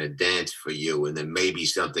is, I'm going to dance for you, and then maybe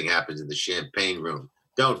something happens in the champagne room.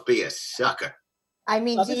 Don't be a sucker. I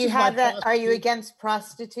mean, do you have that? Are you against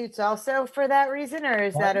prostitutes also for that reason, or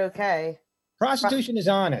is that okay? Prostitution is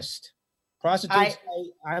honest. Prostitutes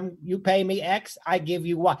say, you pay me X, I give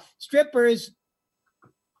you Y. Strippers,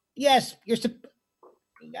 yes,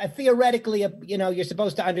 theoretically, you're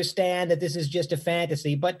supposed to understand that this is just a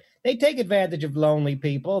fantasy, but they take advantage of lonely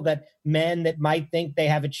people, that men that might think they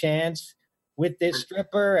have a chance with this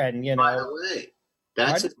stripper, and By the way,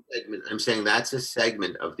 that's a segment. I'm saying that's a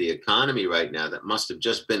segment of the economy right now that must have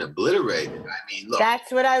just been obliterated. I mean, look.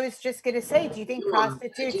 That's what I was just going to say. Do you think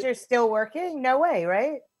prostitutes are still working? No way,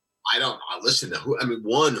 right? I don't listen.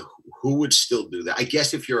 Who would still do that? I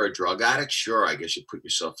guess if you're a drug addict, sure. I guess you put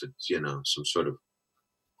yourself in, some sort of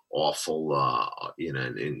awful,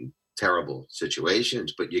 in terrible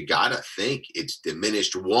situations. But you gotta think it's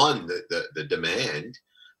diminished. One, the demand,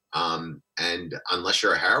 and unless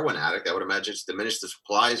you're a heroin addict, I would imagine it's diminished the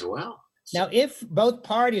supply as well. Now, if both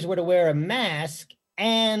parties were to wear a mask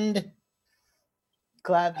and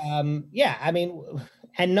gloves,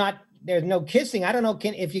 and not. There's no kissing. I don't know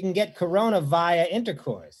if you can get corona via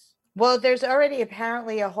intercourse. Well, there's already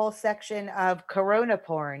apparently a whole section of corona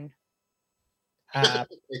porn. I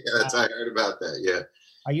heard about that. Yeah.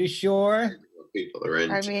 Are you sure? People are in.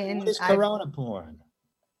 I mean, what is corona porn?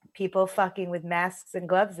 People fucking with masks and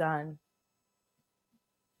gloves on.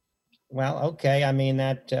 Well, okay. I mean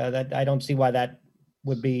that I don't see why that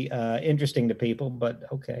would be interesting to people, but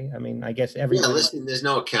okay. I mean, I guess everyone. Yeah, listen, there's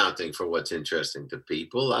no accounting for what's interesting to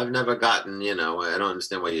people. I've never gotten, I don't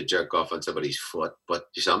understand why you jerk off on somebody's foot, but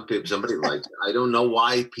some people, somebody likes it. I don't know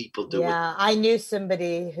why people do it. Yeah, I knew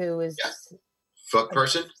somebody who was Foot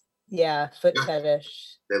person? Foot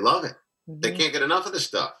fetish. They love it. Mm-hmm. They can't get enough of the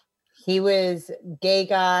stuff. He was gay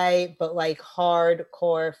guy, but like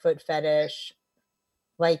hardcore foot fetish.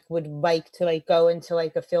 Like would like to like go into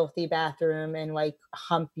like a filthy bathroom and like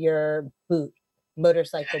hump your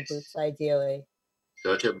motorcycle boots, ideally.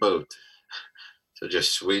 Such a boot. Such a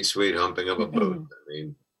sweet humping of a boot. I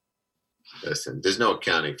mean, listen, there's no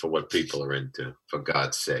accounting for what people are into, for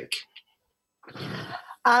God's sake.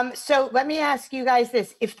 So let me ask you guys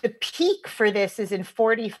this. If the peak for this is in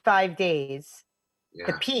 45 days,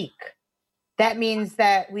 the peak, that means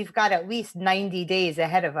that we've got at least 90 days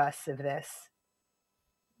ahead of us of this.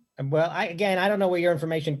 Well, I don't know where your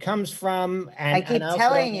information comes from, and I keep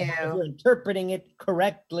telling you, you're interpreting it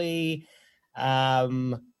correctly. I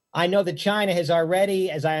know that China has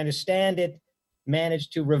already, as I understand it,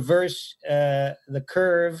 managed to reverse the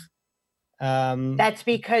curve. That's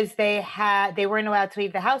because they weren't allowed to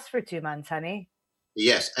leave the house for 2 months, honey.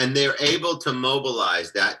 Yes, and they're able to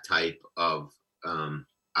mobilize that type of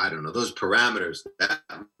those parameters that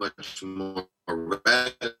much more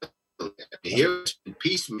readily. Here it's been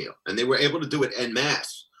piecemeal, and they were able to do it en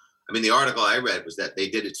masse. I mean, the article I read was that they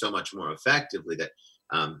did it so much more effectively that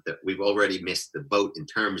that we've already missed the boat in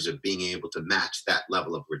terms of being able to match that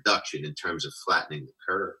level of reduction in terms of flattening the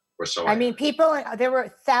curve. Or so. I mean, there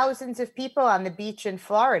were thousands of people on the beach in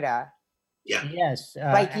Florida. Yeah. Yes.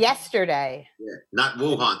 Like yesterday. Yeah. Not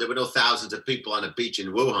Wuhan. There were no thousands of people on the beach in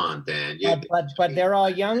Wuhan, Dan. But they're all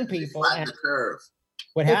young people. Flatten the curve.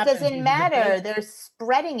 It doesn't matter. They're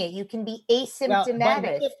spreading it. You can be asymptomatic.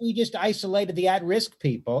 Well, if we just isolated the at-risk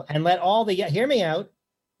people and let all the hear me out,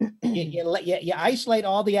 you isolate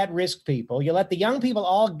all the at-risk people. You let the young people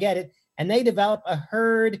all get it, and they develop a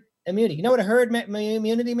herd immunity. You know what a herd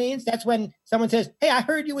immunity means? That's when someone says, "Hey, I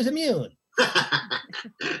heard you was immune." So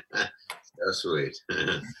sweet.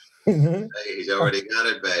 He's already got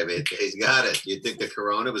it, baby. He's got it. You think the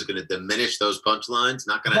corona was going to diminish those punchlines?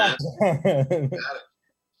 Not going to happen. Got it.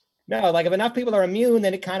 No, like if enough people are immune,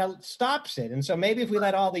 then it kind of stops it. And so maybe if we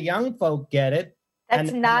let all the young folk get it.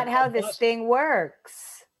 That's not how this thing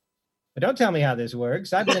works. But don't tell me how this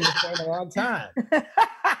works. I've been in this game a long time.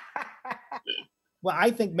 Well,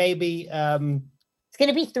 I think maybe it's going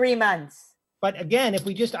to be 3 months. But again, if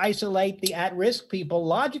we just isolate the at-risk people,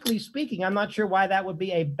 logically speaking, I'm not sure why that would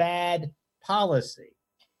be a bad policy.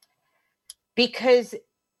 Because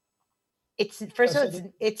it's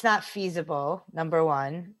not feasible, number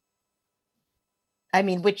one. I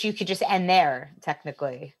mean, which you could just end there,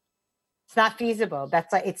 technically. It's not feasible.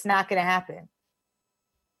 It's not going to happen.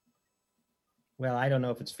 Well, I don't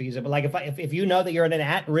know if it's feasible. Like if you know that you're in an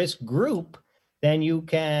at-risk group, then you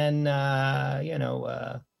can, So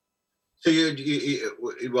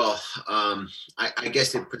I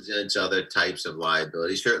guess it presents other types of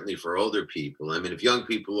liability, certainly for older people. I mean, if young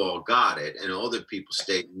people all got it and older people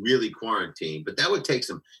stayed really quarantined, but that would take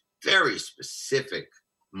some very specific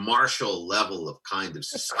Marshall level of kind of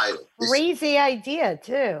societal. Crazy idea,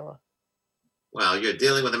 too. Well, you're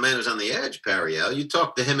dealing with a man who's on the edge, Periel. You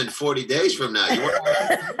talk to him in 40 days from now. You're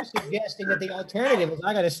suggesting that the alternative is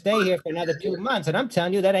I got to stay here for another 2 months, and I'm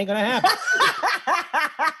telling you that ain't going to happen.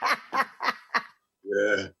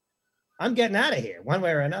 Yeah. I'm getting out of here one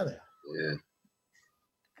way or another. Yeah.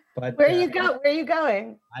 But where you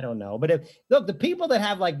going? I don't know. But look, the people that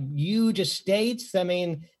have like huge estates, I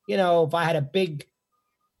mean, if I had a big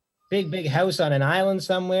house on an island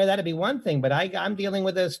somewhere, that'd be one thing. But I'm dealing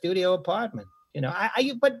with a studio apartment.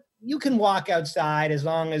 But you can walk outside as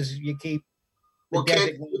long as you keep. You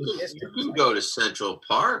can go to Central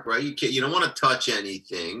Park, right? You don't want to touch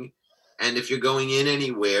anything. And if you're going in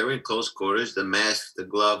anywhere in close quarters, the mask, the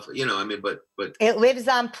glove, but it lives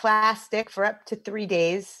on plastic for up to 3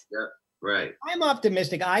 days. Yeah, right. I'm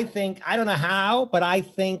optimistic. I don't know how, but I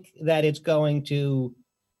think that it's going to,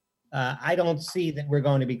 I don't see that we're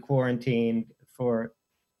going to be quarantined for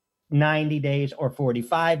 90 days or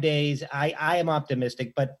 45 days. I am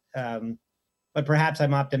optimistic, but perhaps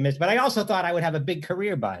I'm optimistic. But I also thought I would have a big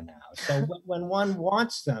career by now. So when one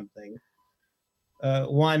wants something,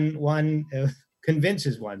 one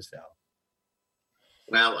convinces oneself.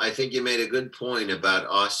 Well, I think you made a good point about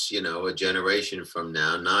us, a generation from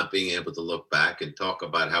now, not being able to look back and talk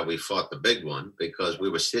about how we fought the big one, because we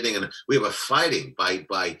were we were fighting by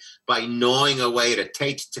gnawing away at a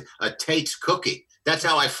Tate's cookie. That's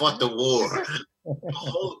how I fought the war. The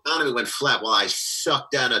whole economy went flat while I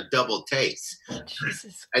sucked down a double taste.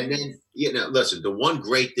 Jesus And then, listen, the one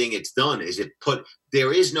great thing it's done is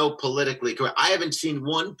there is no politically correct. I haven't seen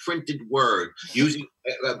one printed word using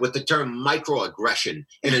with the term microaggression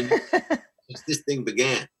since this thing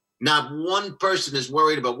began. Not one person is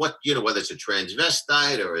worried about whether it's a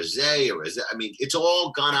transvestite or a Zay or a Zay. I mean, it's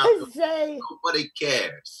all gone out. Nobody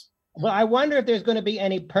cares. Well, I wonder if there's going to be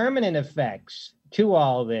any permanent effects to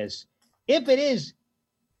all this. If it is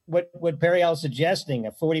what Periel's suggesting,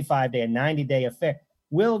 a 45-day, a 90-day affair,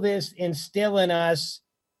 will this instill in us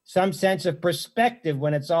some sense of perspective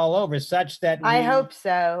when it's all over, such that I hope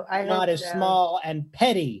so. Not as small and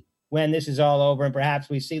petty when this is all over, and perhaps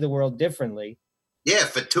we see the world differently. Yeah,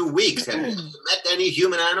 for 2 weeks. Have you met any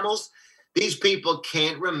human animals? These people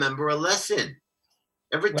can't remember a lesson.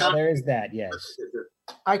 Every time. There is that, yes.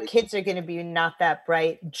 Our kids are going to be not that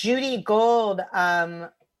bright. Judy Gold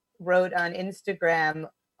wrote on Instagram,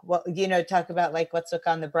 talk about like, let's look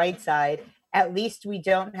on the bright side. At least we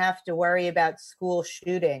don't have to worry about school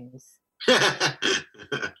shootings. That's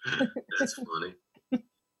funny.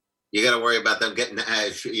 You got to worry about them getting,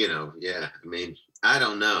 yeah. I mean, I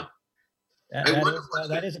don't know.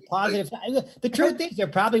 That is a positive. The truth is, there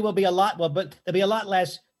probably will be a lot. But there'll be a lot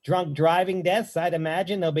less drunk driving deaths. I'd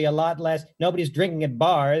imagine there'll be a lot less. Nobody's drinking at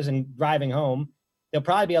bars and driving home. There'll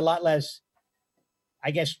probably be a lot less,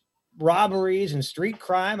 I guess, robberies and street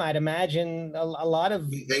crime. I'd imagine a lot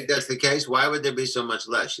of. You think that's the case? Why would there be so much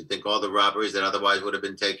less? You think all the robberies that otherwise would have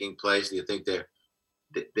been taking place? Do you think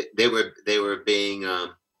they were being?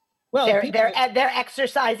 Well, they're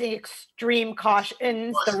exercising extreme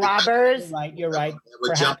cautions. The robbers. You're right.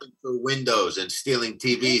 We're jumping through windows and stealing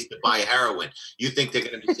TVs to buy heroin. You think they're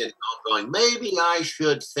going to be sitting home going, maybe I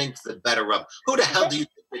should think the better of. Who the hell do you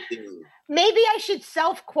think they're doing? Maybe I should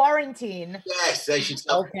self-quarantine. Yes, I should.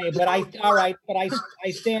 Okay, but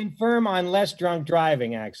I stand firm on less drunk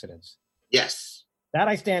driving accidents. Yes, that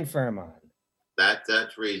I stand firm on.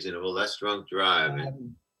 That's reasonable. Less drunk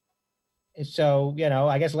driving. So,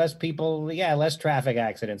 I guess less people, less traffic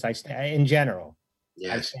accidents. In general,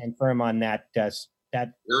 yes. I stand firm on that. No,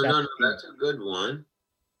 that's a good one.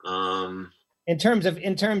 In terms of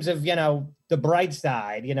the bright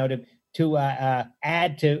side, to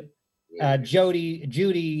add to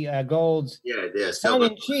Judy Gold's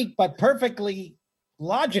tongue-in-cheek but perfectly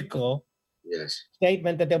logical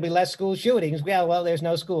statement that there'll be less school shootings. Well, there's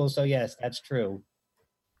no schools, so yes, that's true.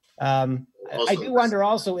 I do wonder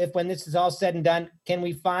also if, when this is all said and done, can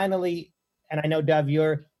we finally, and I know, Dov,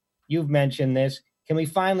 you've mentioned this, can we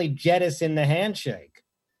finally jettison the handshake?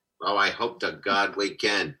 Oh, I hope to God we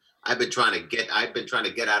can. I've been trying to get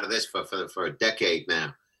out of this for a decade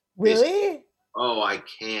now. Really? I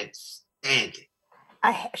can't stand it.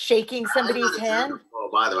 Shaking somebody's hand? Oh,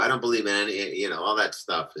 by the way, I don't believe in any, all that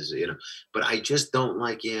stuff is, but I just don't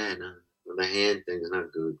like, the hand thing is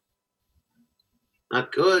not good.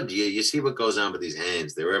 Not good. You see what goes on with these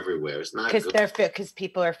hands. They're everywhere. It's not good. Because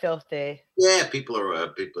people are filthy. Yeah, people.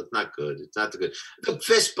 It's not good. It's not good. A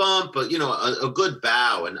fist bump, but a good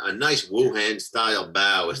bow and a nice Wuhan style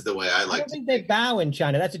bow is the way I like. I don't think they bow in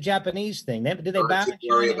China. That's a Japanese thing. Do they bow in China?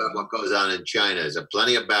 Worry about what goes on in China. There's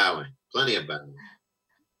plenty of bowing. Plenty of bowing.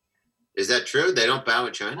 Is that true? They don't bow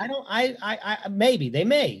in China? I maybe they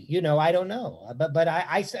may. I don't know. But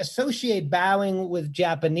I associate bowing with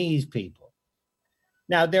Japanese people.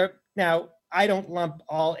 Now I don't lump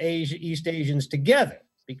all East Asians together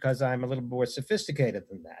because I'm a little more sophisticated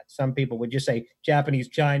than that. Some people would just say Japanese,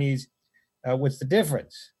 Chinese, what's the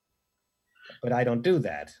difference? But I don't do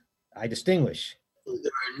that. I distinguish. There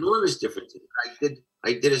are enormous differences.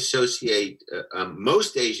 I did associate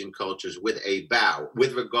most Asian cultures with a bow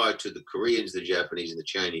with regard to the Koreans, the Japanese, and the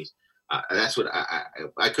Chinese. That's what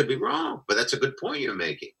I could be wrong, but that's a good point you're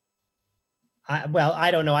making.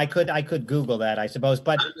 I don't know. I could Google that, I suppose.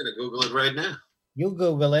 But I'm going to Google it right now. You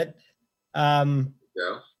Google it. Go.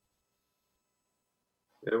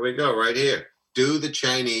 There we go. Right here. Do the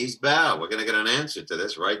Chinese bow. We're going to get an answer to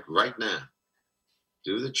this right now.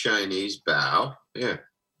 Do the Chinese bow. Here.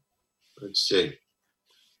 Let's see.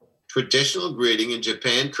 Traditional greeting in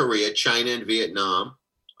Japan, Korea, China, and Vietnam.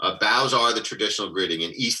 Bows are the traditional greeting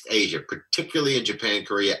in East Asia, particularly in Japan,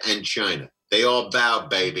 Korea, and China. They all bow,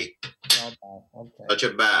 baby. Okay. Such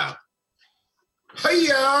a bow.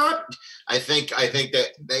 Hiya! I think that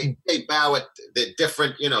they bow at the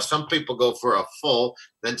different. Some people go for a full,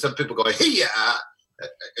 then some people go hiya.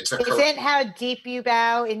 Isn't how deep you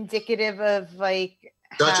bow indicative of like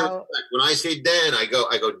how? When I say Dan, I go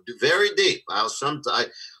very deep.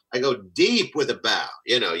 I go deep with a bow.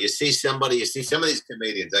 You see some of these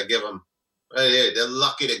comedians. I give them They're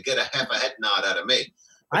lucky to get a half a head nod out of me.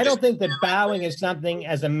 But I don't think that bowing is something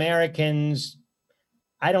as Americans,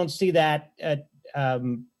 I don't see that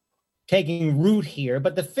taking root here.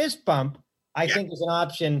 But the fist bump, I think, is an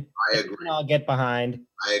option I that agree. we can all get behind.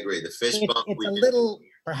 I agree. The fist bump. It's a little,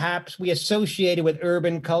 perhaps, we associate it with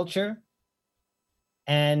urban culture.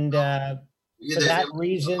 And for that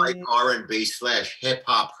reason, like R&B/hip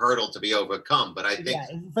hop hurdle to be overcome. But I think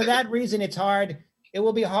for that reason, it's hard. It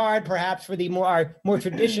will be hard, perhaps, for the more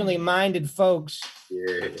traditionally minded folks,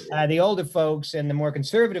 the older folks, and the more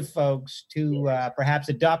conservative folks to perhaps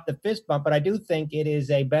adopt the fist bump. But I do think it is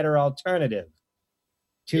a better alternative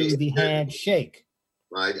to the handshake.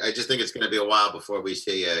 I just think it's going to be a while before we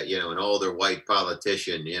see an older white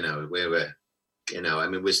politician. I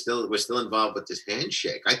mean, we're still involved with this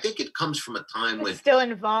handshake. I think it comes from a time when still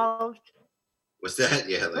involved. What's that?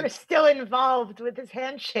 Yeah, we're still involved with this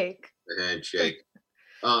handshake. The handshake.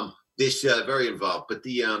 This very involved, but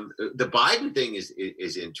the Biden thing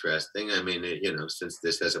is interesting. I mean, since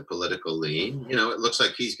this has a political lean, it looks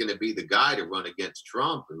like he's going to be the guy to run against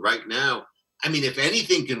Trump. And right now, I mean, if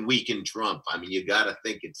anything can weaken Trump, I mean, you got to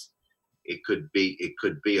think it could be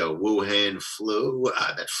a Wuhan flu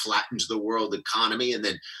that flattens the world economy, and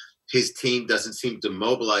then his team doesn't seem to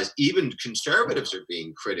mobilize. Even conservatives are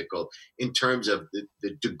being critical in terms of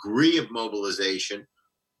the degree of mobilization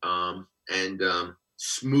and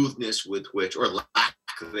smoothness with which, or lack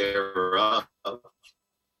thereof.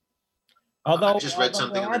 Although I just read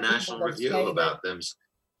something in the National Review about them.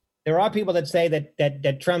 There are people that say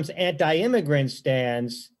that Trump's anti-immigrant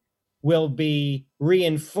stance will be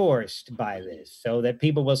reinforced by this, so that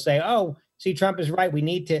people will say, "Oh, see, Trump is right. We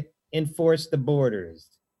need to enforce the borders."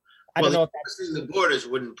 I don't know if the borders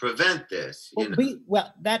wouldn't prevent this.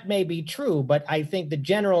 Well, that may be true, but I think the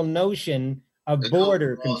general notion of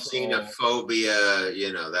border control, xenophobia,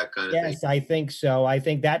 that kind of thing. Yes, I think so. I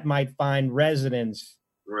think that might find resonance.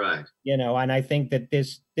 Right. And I think that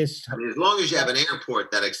this. I mean, as long as you have an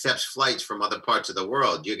airport that accepts flights from other parts of the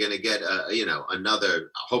world, you're going to get,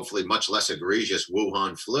 another, hopefully much less egregious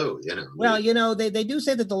Wuhan flu. Well, they do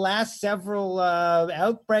say that the last several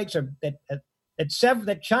outbreaks are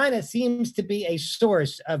that China seems to be a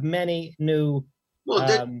source of many new.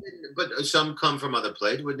 Well, but some come from other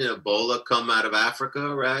places. Wouldn't Ebola come out of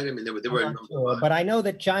Africa, right? I mean, there were. Sure, but I know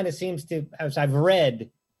that China seems to, as I've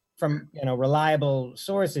read from reliable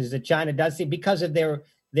sources, that China does see, because of their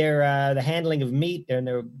the handling of meat and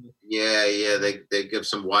their. Yeah, they give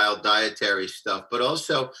some wild dietary stuff, but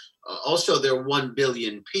also they're 1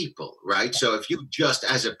 billion people, right? So if you just,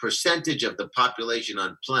 as a percentage of the population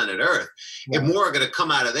on planet Earth, if more are going to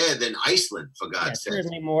come out of there than Iceland, for God's sake.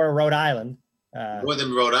 Certainly more Rhode Island. More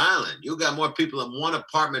than Rhode Island. You got more people in one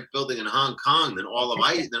apartment building in Hong Kong than all of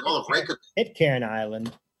Reykjavik. Pitcairn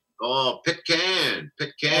Island. Oh, Pitcairn.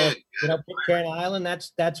 Pitcairn Island.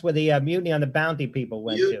 That's where the Mutiny on the Bounty people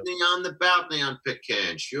went to. Mutiny on the Bounty on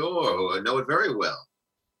Pitcairn. Sure, I know it very well.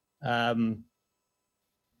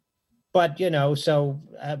 But so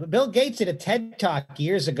Bill Gates did a TED Talk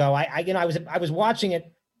years ago. I was watching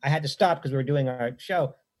it. I had to stop because we were doing our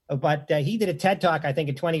show. But he did a TED Talk, I think,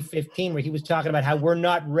 in 2015, where he was talking about how we're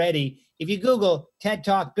not ready. If you Google TED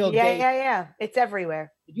Talk, Bill Gates. Yeah. It's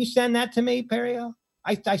everywhere. Did you send that to me, Perio?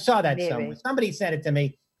 I saw that somewhere. Somebody sent it to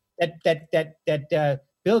me that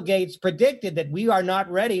Bill Gates predicted that we are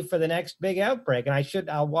not ready for the next big outbreak. And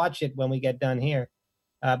I'll watch it when we get done here.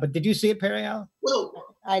 But did you see it, Perio? Well,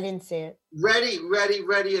 I didn't see it. Ready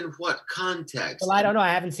in what context? Well, I don't know. I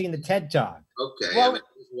haven't seen the TED Talk. Okay. Well,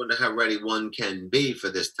 I wonder how ready one can be for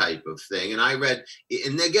this type of thing. And I read,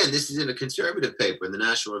 and again, this is in a conservative paper in the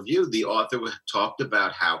National Review, the author talked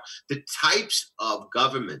about how the types of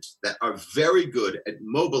governments that are very good at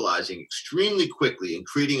mobilizing extremely quickly and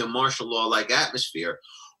creating a martial law-like atmosphere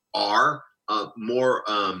are more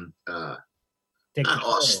not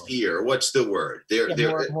austere. What's the word? They're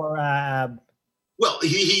more well,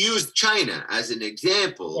 he used China as an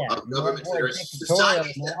example of governments that are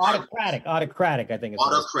societies that autocratic, I think it's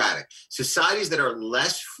autocratic. Societies that are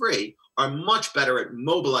less free are much better at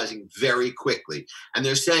mobilizing very quickly. And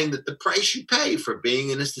they're saying that the price you pay for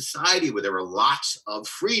being in a society where there are lots of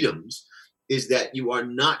freedoms is that you are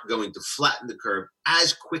not going to flatten the curve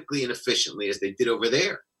as quickly and efficiently as they did over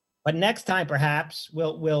there. But next time, perhaps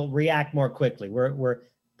we'll react more quickly. We're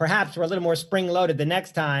a little more spring-loaded the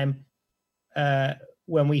next time.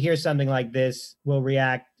 When we hear something like this, we'll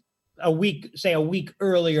react a week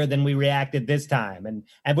earlier than we reacted this time,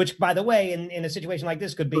 and which, by the way, in a situation like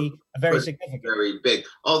this, could be very significant, very big.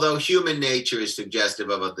 Although human nature is suggestive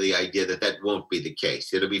of the idea that won't be the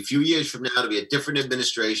case. It'll be a few years from now. It'll be a different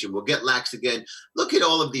administration. We'll get lax again. Look at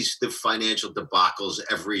all of the financial debacles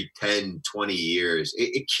every 10, 20 years.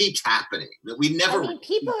 It keeps happening. We never. I mean,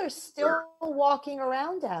 people are still walking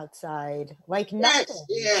around outside like nothing.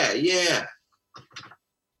 Yes,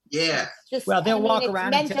 yeah. Just, they'll walk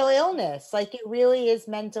around. Mental illness, like it really is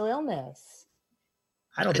mental illness.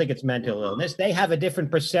 I don't think it's mental illness. They have a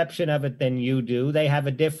different perception of it than you do. They have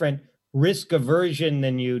a different risk aversion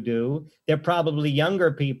than you do. They're probably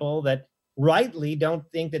younger people that rightly don't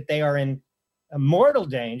think that they are in a mortal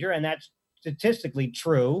danger, and that's statistically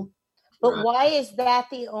true. But why is that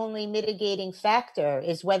the only mitigating factor?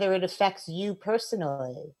 Is whether it affects you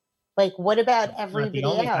personally? Like, what about everybody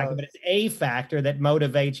else? Factor, but it's a factor that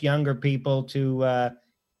motivates younger people to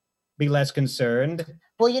be less concerned.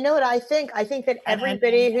 Well, you know what I think? I think that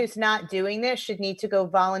everybody who's not doing this should need to go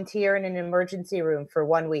volunteer in an emergency room for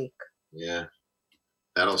 1 week. Yeah,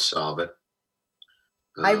 that'll solve it.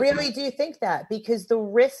 I really do think that, because the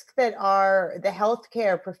risk that the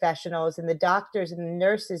healthcare professionals and the doctors and the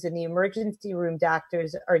nurses and the emergency room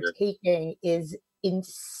doctors are taking is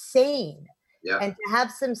insane. Yeah. And to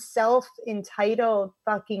have some self-entitled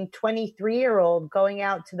fucking 23-year-old going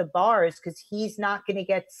out to the bars because he's not going to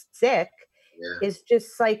get sick is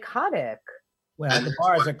just psychotic. Well, the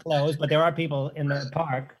bars are closed, but there are people in the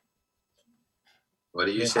park. What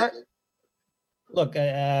do you say? Look,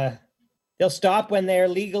 they'll stop when they're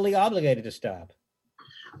legally obligated to stop.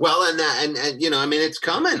 Well, and you know, I mean, it's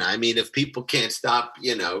coming. I mean, if people can't stop,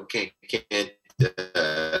 you know, can't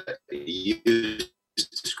use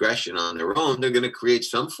discretion on their own, they're going to create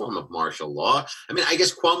some form of martial law. I mean, I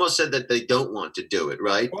guess Cuomo said that they don't want to do it,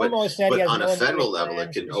 right? Cuomo said but on a federal level,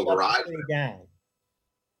 it can override.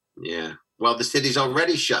 Yeah. Well, the city's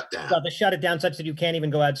already shut down. Well, they shut it down such that you can't even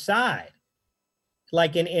go outside.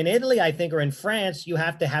 Like in Italy, I think, or in France, you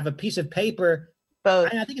have to have a piece of paper.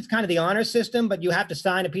 Both. I think it's kind of the honor system, but you have to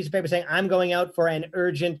sign a piece of paper saying, I'm going out for an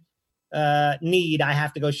urgent need. I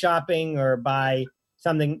have to go shopping or buy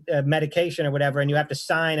something, medication or whatever, and you have to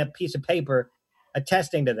sign a piece of paper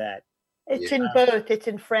attesting to that. It's in both. It's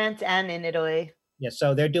in France and in Italy. Yeah,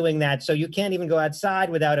 so they're doing that. So you can't even go outside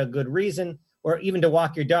without a good reason, or even to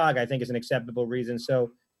walk your dog, I think, is an acceptable reason.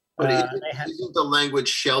 So but isn't the language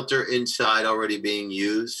shelter inside already being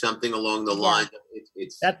used? Something along the line.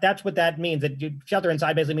 That's what that means. That shelter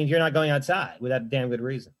inside basically means you're not going outside without a damn good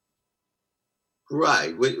reason.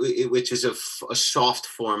 Right, which is a soft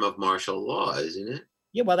form of martial law, isn't it?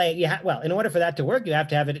 Yeah, well, in order for that to work, you have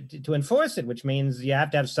to have it to enforce it, which means you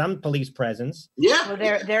have to have some police presence. Yeah, well,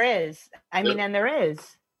 there is. I mean, and there is.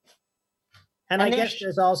 And I guess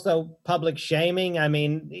there's also public shaming. I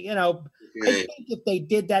mean, you know, I think if they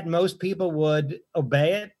did that, most people would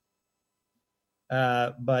obey it.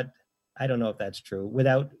 But I don't know if that's true.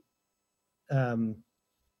 Without the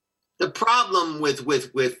problem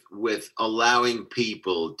with allowing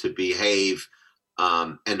people to behave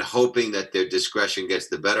and hoping that their discretion gets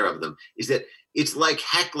the better of them is that it's like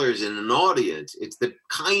hecklers in an audience. It's the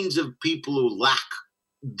kinds of people who lack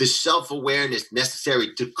the self-awareness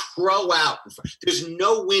necessary to crow out. There's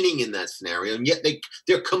no winning in that scenario, and yet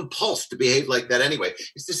they're compulsed to behave like that anyway.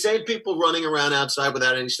 It's the same people running around outside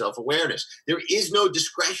without any self-awareness. There is no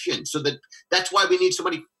discretion, so that's why we need so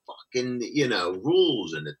many fucking, you know,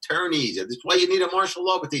 rules and attorneys. That's why you need a martial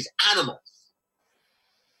law with these animals.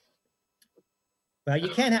 Well, you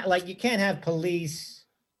can't have police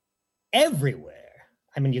everywhere.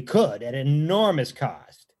 I mean, you could at enormous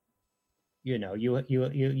cost. You know, you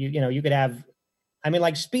could have, I mean,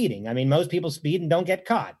 like speeding. I mean, most people speed and don't get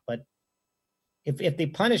caught. But if the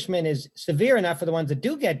punishment is severe enough for the ones that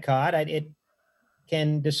do get caught, it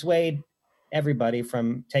can dissuade everybody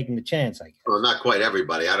from taking the chance, I guess. Well, not quite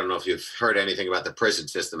everybody. I don't know if you've heard anything about the prison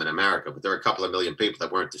system in America, but there are a couple of million people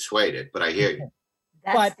that weren't dissuaded. But I hear you.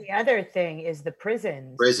 That's the other thing is the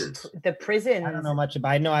prisons. The prisons. I don't know much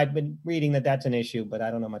about. I know I've been reading that that's an issue, but I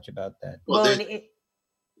don't know much about that. Well,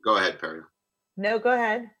 go ahead, Perry. No, go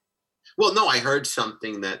ahead. Well, no, I heard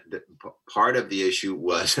something that part of the issue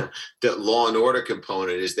was the law and order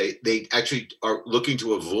component is they actually are looking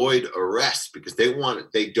to avoid arrest because they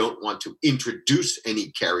don't want to introduce any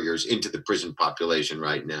carriers into the prison population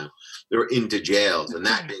right now. They're into jails and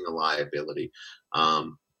that being a liability.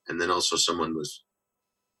 And then also someone was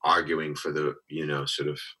arguing for the, you know, sort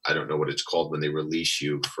of, I don't know what it's called when they release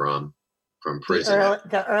you from prison.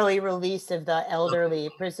 The early release of the elderly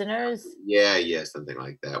prisoners? Yeah, something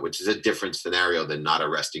like that, which is a different scenario than not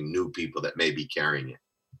arresting new people that may be carrying it.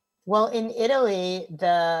 Well, in Italy,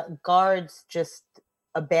 the guards just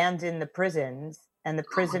abandoned the prisons and the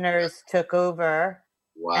prisoners took over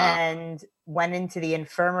Wow. and went into the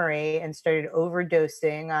infirmary and started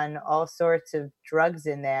overdosing on all sorts of drugs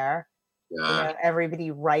in there. God.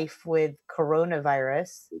 Everybody rife with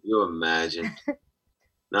coronavirus. Could you imagine?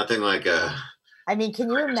 Nothing like a I mean, can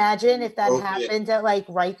you imagine if that opiate. happened at like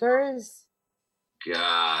Rikers?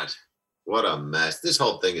 God. What a mess. This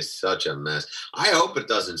whole thing is such a mess. I hope it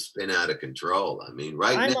doesn't spin out of control. I mean,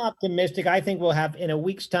 right I'm now. optimistic. I think we'll have, in a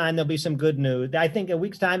week's time, there'll be some good news. I think a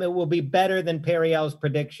week's time, it will be better than Periel's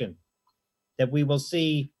prediction, that we will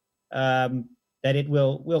see that it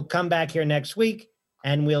will come back here next week,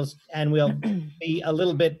 and we'll be a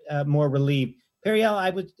little bit more relieved. Periel,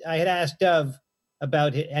 I had asked Dov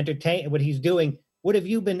about what he's doing. What have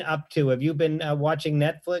you been up to? Have you been watching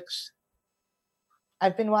Netflix?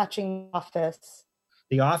 I've been watching Office.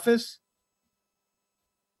 The Office?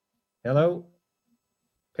 Hello?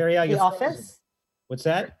 Periel, The Office? What's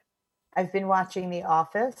that? I've been watching The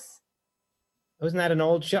Office. Wasn't that an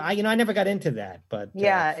old show? I never got into that, but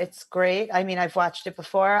yeah, it's great. I mean, I've watched it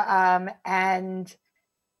before. And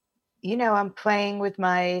I'm playing with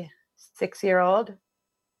my 6-year-old.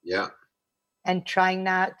 Yeah. And trying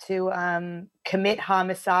not to commit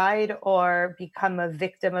homicide or become a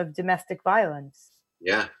victim of domestic violence.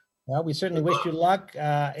 Yeah. Well, we certainly wish you luck.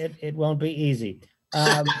 It won't be easy.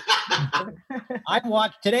 I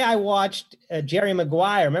watched Jerry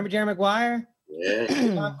Maguire. Remember Jerry Maguire?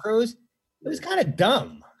 Yeah. Tom Cruise. It was kind of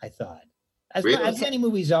dumb, I thought. As many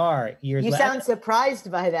movies are years You later. sound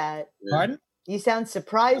surprised by that. Pardon? You sound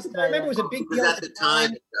surprised by that. I remember it was a big deal at the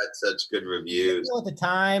time. It got such good reviews. At the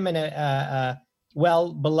time, and a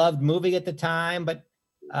well-beloved movie at the time, but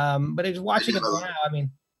I was watching it now. I mean,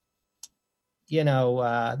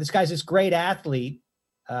 this guy's this great athlete,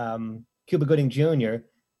 Cuba Gooding Jr.,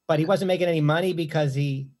 but he wasn't making any money because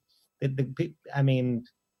he wasn't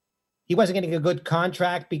getting a good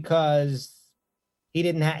contract because he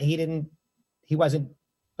wasn't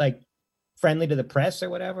like friendly to the press or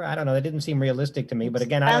whatever. I don't know. That didn't seem realistic to me. But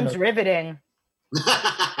again, I don't know. Sounds riveting.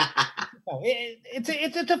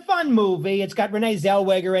 It's a fun movie. It's got Renee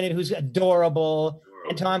Zellweger in it, who's adorable,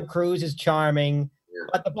 and Tom Cruise is charming. Yeah.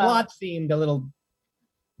 But the plot seemed a little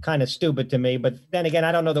kind of stupid to me. But then again,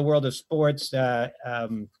 I don't know the world of sports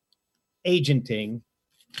agenting.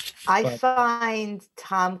 I find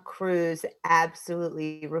Tom Cruise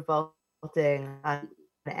absolutely revolting on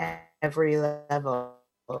every level.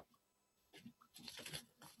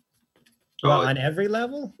 Well, on every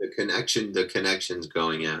level? The connection's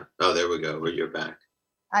going out. Oh, there we go. You're back.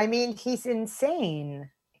 I mean, he's insane.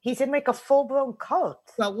 He's in like a full-blown cult.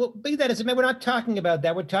 Well, be that as it may, we're not talking about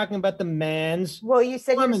that. We're talking about the man's. Well, you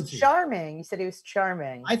said he was charming. You said he was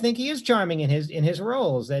charming. I think he is charming in his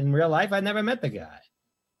roles. In real life, I never met the guy.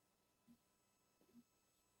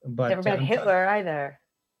 But never met Hitler either.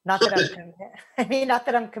 Not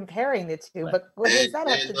that I'm comparing the two, but what does that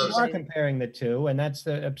have to do? You are comparing the two, and that's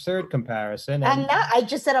the absurd comparison. And I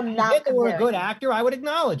just said I'm not. If they were a good actor, I would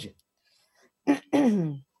acknowledge it.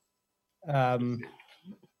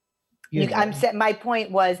 My point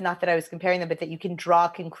was not that I was comparing them, but that you can draw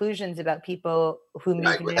conclusions about people whom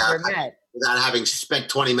you've never met. Without having spent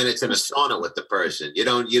 20 minutes in a sauna with the person. You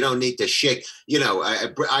don't need to shake.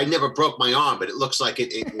 I never broke my arm, but it looks like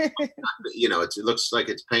it looks like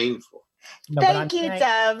it's painful. No, Thank you,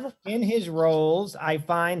 Dov. In his roles, I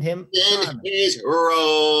find him charming. His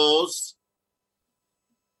roles.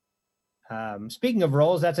 Speaking of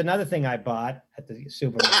rolls, that's another thing I bought at the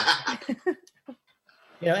supermarket.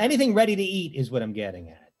 Anything ready to eat is what I'm getting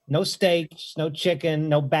at. No steaks, no chicken,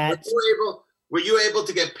 no bats. Were you able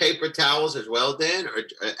to get paper towels as well, Dan,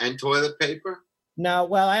 and toilet paper? No,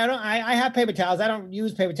 well, I don't. I have paper towels. I don't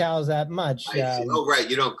use paper towels that much. Right.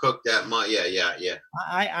 You don't cook that much. Yeah.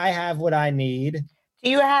 I have what I need. Do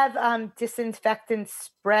you have disinfectant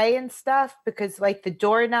spray and stuff? Because like the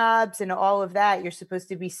doorknobs and all of that, you're supposed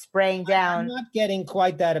to be spraying down. I'm not getting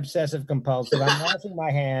quite that obsessive compulsive. I'm washing my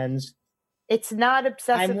hands. It's not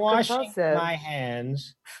obsessive I'm washing compulsive. My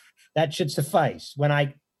hands. That should suffice. When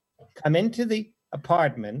I come into the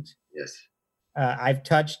apartment, yes, I've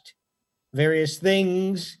touched various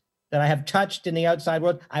things that I have touched in the outside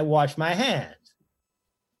world. I wash my hands.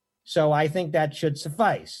 So I think that should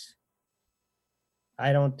suffice.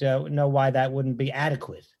 I don't know why that wouldn't be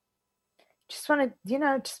adequate. Just want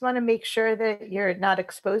to make sure that you're not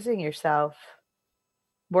exposing yourself.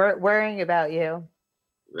 We're worrying about you.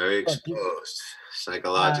 Very exposed,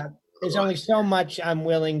 psychologically. There's only so much I'm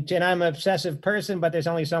willing to, and I'm an obsessive person, but there's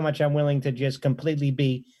only so much I'm willing to just completely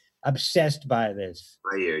be obsessed by this.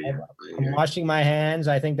 I hear you. I'm washing my hands.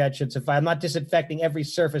 I think that should suffice. I'm not disinfecting every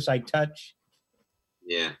surface I touch.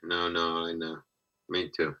 Yeah, no, I know. Me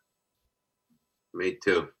too.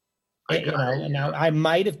 Now I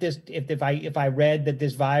might if I read that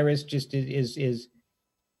this virus just is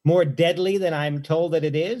more deadly than I'm told that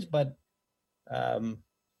it is, but I'm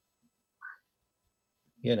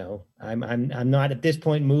not at this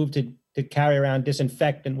point moved to carry around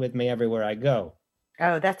disinfectant with me everywhere I go.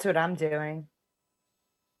 Oh, that's what I'm doing.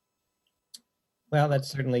 Well, that's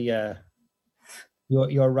certainly your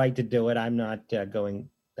right to do it. I'm not going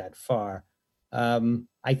that far.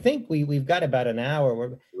 I think we've got about an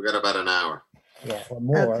hour. We got about an hour. Yeah, or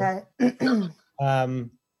more. Okay.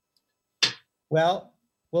 Well,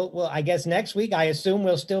 I guess next week, I assume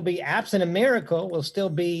we'll still be absent a miracle. We'll still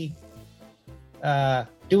be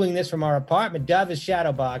doing this from our apartment. Dov is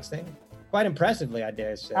shadowboxing quite impressively, I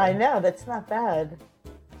dare say. I know, that's not bad.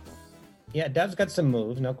 Yeah, Dov's got some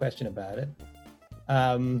moves, no question about it.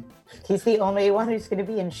 He's the only one who's going to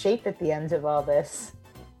be in shape at the end of all this.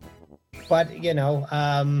 But,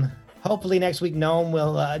 hopefully next week Noam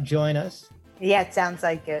will join us. Yeah, it sounds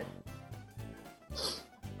like it.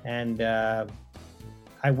 And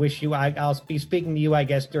I wish you, I'll be speaking to you, I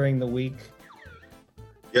guess, during the week.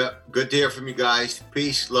 Yeah, good to hear from you guys.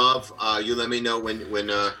 Peace, love. You let me know when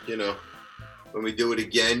we do it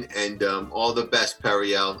again. And all the best,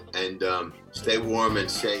 Periel. And stay warm and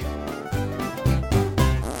safe.